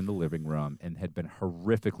wire in the living room and had been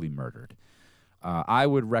horrifically murdered. I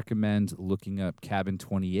would recommend looking up Cabin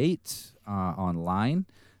 28 online.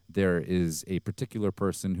 There is a particular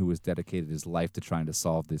person who has dedicated his life to trying to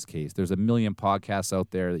solve this case. There's a million podcasts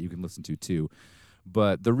out there that you can listen to too.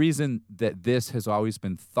 But the reason that this has always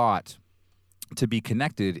been thought to be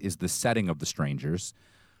connected is the setting of The Strangers,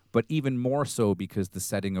 but even more so because the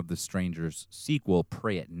setting of The Strangers sequel,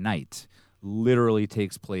 Prey at Night, literally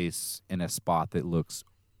takes place in a spot that looks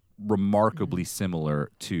remarkably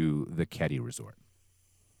similar to the Ketty Resort.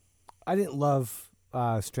 I didn't love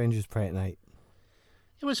Strangers Prey at Night.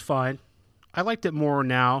 It was fine. I liked it more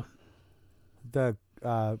now. The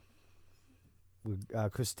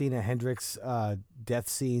Christina Hendricks death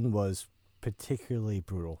scene was particularly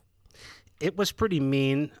brutal. It was pretty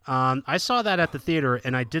mean. I saw that at the theater,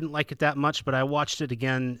 and I didn't like it that much, but I watched it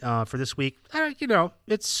again for this week.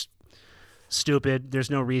 It's stupid.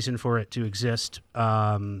 There's no reason for it to exist,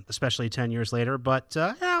 especially 10 years later. But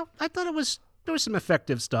yeah, I thought there was some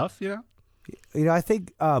effective stuff. I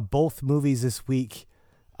think both movies this week,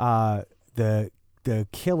 the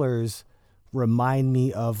killers remind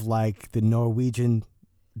me of like the Norwegian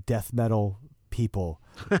death metal people.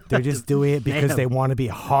 They're just doing it because they want to be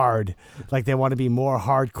hard, like they want to be more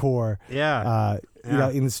hardcore. Yeah.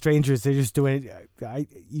 In The Strangers, they're just doing it.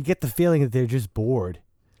 You get the feeling that they're just bored,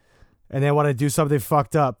 and they want to do something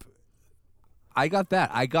fucked up. I got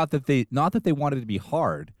that. I got that not that they wanted to be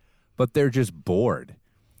hard, but they're just bored.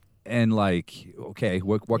 And like, okay,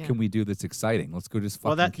 what can we do that's exciting? Let's go just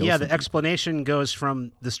fucking kill some the people. explanation goes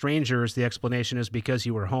from The Strangers. The explanation is because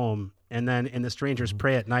you were home, and then in The Strangers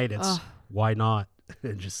Pray at Night, it's why not?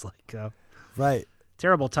 Just like right.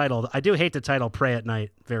 Terrible title. I do hate the title Pray at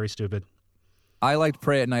Night. Very stupid. I liked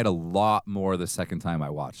Pray at Night a lot more the second time I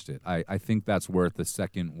watched it. I think that's worth the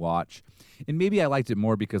second watch. And maybe I liked it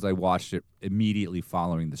more because I watched it immediately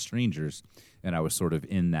following The Strangers, and I was sort of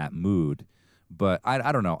in that mood. But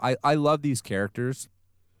I don't know. I love these characters.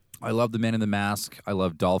 I love the Man in the Mask. I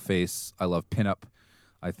love Dollface. I love Pinup.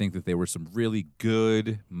 I think that they were some really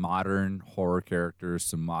good modern horror characters,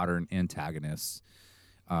 some modern antagonists.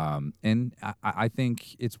 And I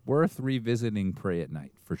think it's worth revisiting Pray at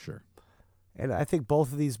Night for sure. And I think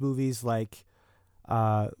both of these movies, like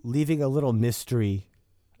leaving a little mystery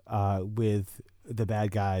with the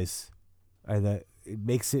bad guys, it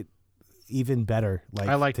makes it even better. Like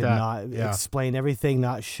I like to that. Not explain everything,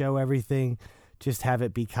 not show everything, just have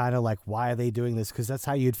it be kind of like, why are they doing this? Because that's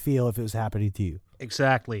how you'd feel if it was happening to you.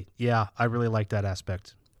 Exactly. Yeah, I really like that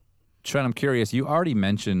aspect. Trent, I'm curious. You already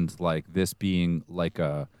mentioned like this being like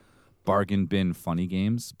a bargain bin funny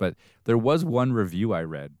games, but there was one review I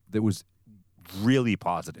read that was really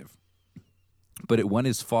positive. But it went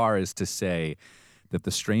as far as to say that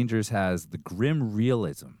The Strangers has the grim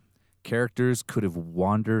realism. Characters could have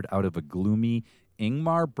wandered out of a gloomy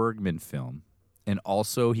Ingmar Bergman film, and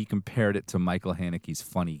also he compared it to Michael Haneke's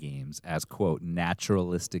Funny Games as, quote,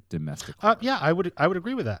 naturalistic domestic horror. Yeah, I would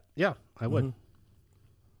agree with that. Yeah, I would. Mm-hmm.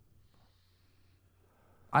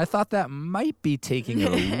 I thought that might be taking it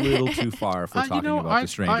a little too far for talking about The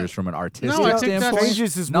Strangers from an artistic I think standpoint.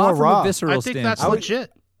 Strangers is not more from raw. a visceral I think standpoint. that's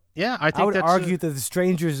legit. Yeah, I think I would that's argue that The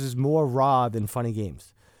Strangers is more raw than Funny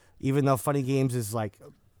Games, even though Funny Games is like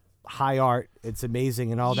high art, it's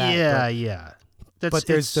amazing and all that. Yeah. But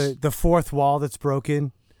there's the fourth wall that's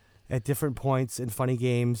broken at different points in Funny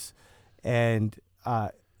Games, and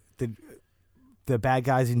the bad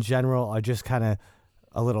guys in general are just kind of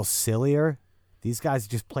a little sillier. These guys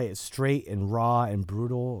just play it straight and raw and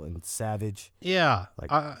brutal and savage. Yeah,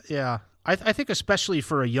 yeah. I think especially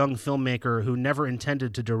for a young filmmaker who never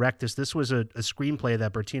intended to direct this was a screenplay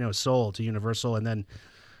that Bertino sold to Universal, and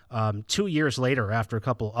then 2 years later, after a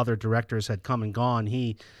couple other directors had come and gone,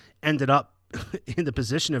 he ended up in the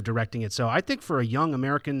position of directing it. So I think for a young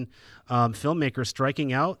American filmmaker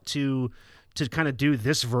striking out to kind of do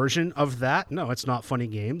this version of that, no, it's not Funny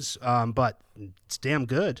Games, but it's damn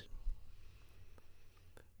good.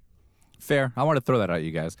 Fair. I want to throw that at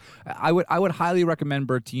you guys. I would highly recommend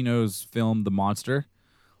Bertino's film The Monster.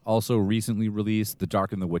 Also recently released The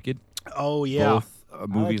Dark and the Wicked. Oh yeah, Both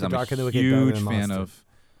movies The I'm Dark a and the Wicked better huge than fan Monster. of.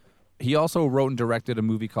 He also wrote and directed a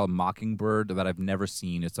movie called Mockingbird that I've never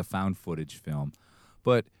seen. It's a found footage film.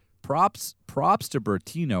 But props to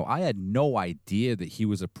Bertino. I had no idea that he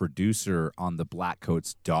was a producer on The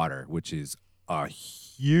Blackcoat's Daughter, which is a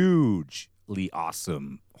hugely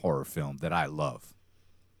awesome horror film that I love.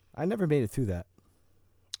 I never made it through that.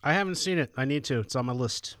 I haven't seen it. I need to. It's on my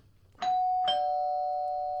list.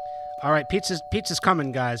 All right, pizza's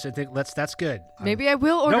coming, guys. I think that's good. Maybe I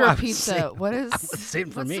will order I a was pizza. saying- What is? was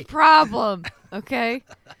saying for what's me. the problem? Okay,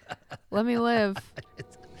 let me live.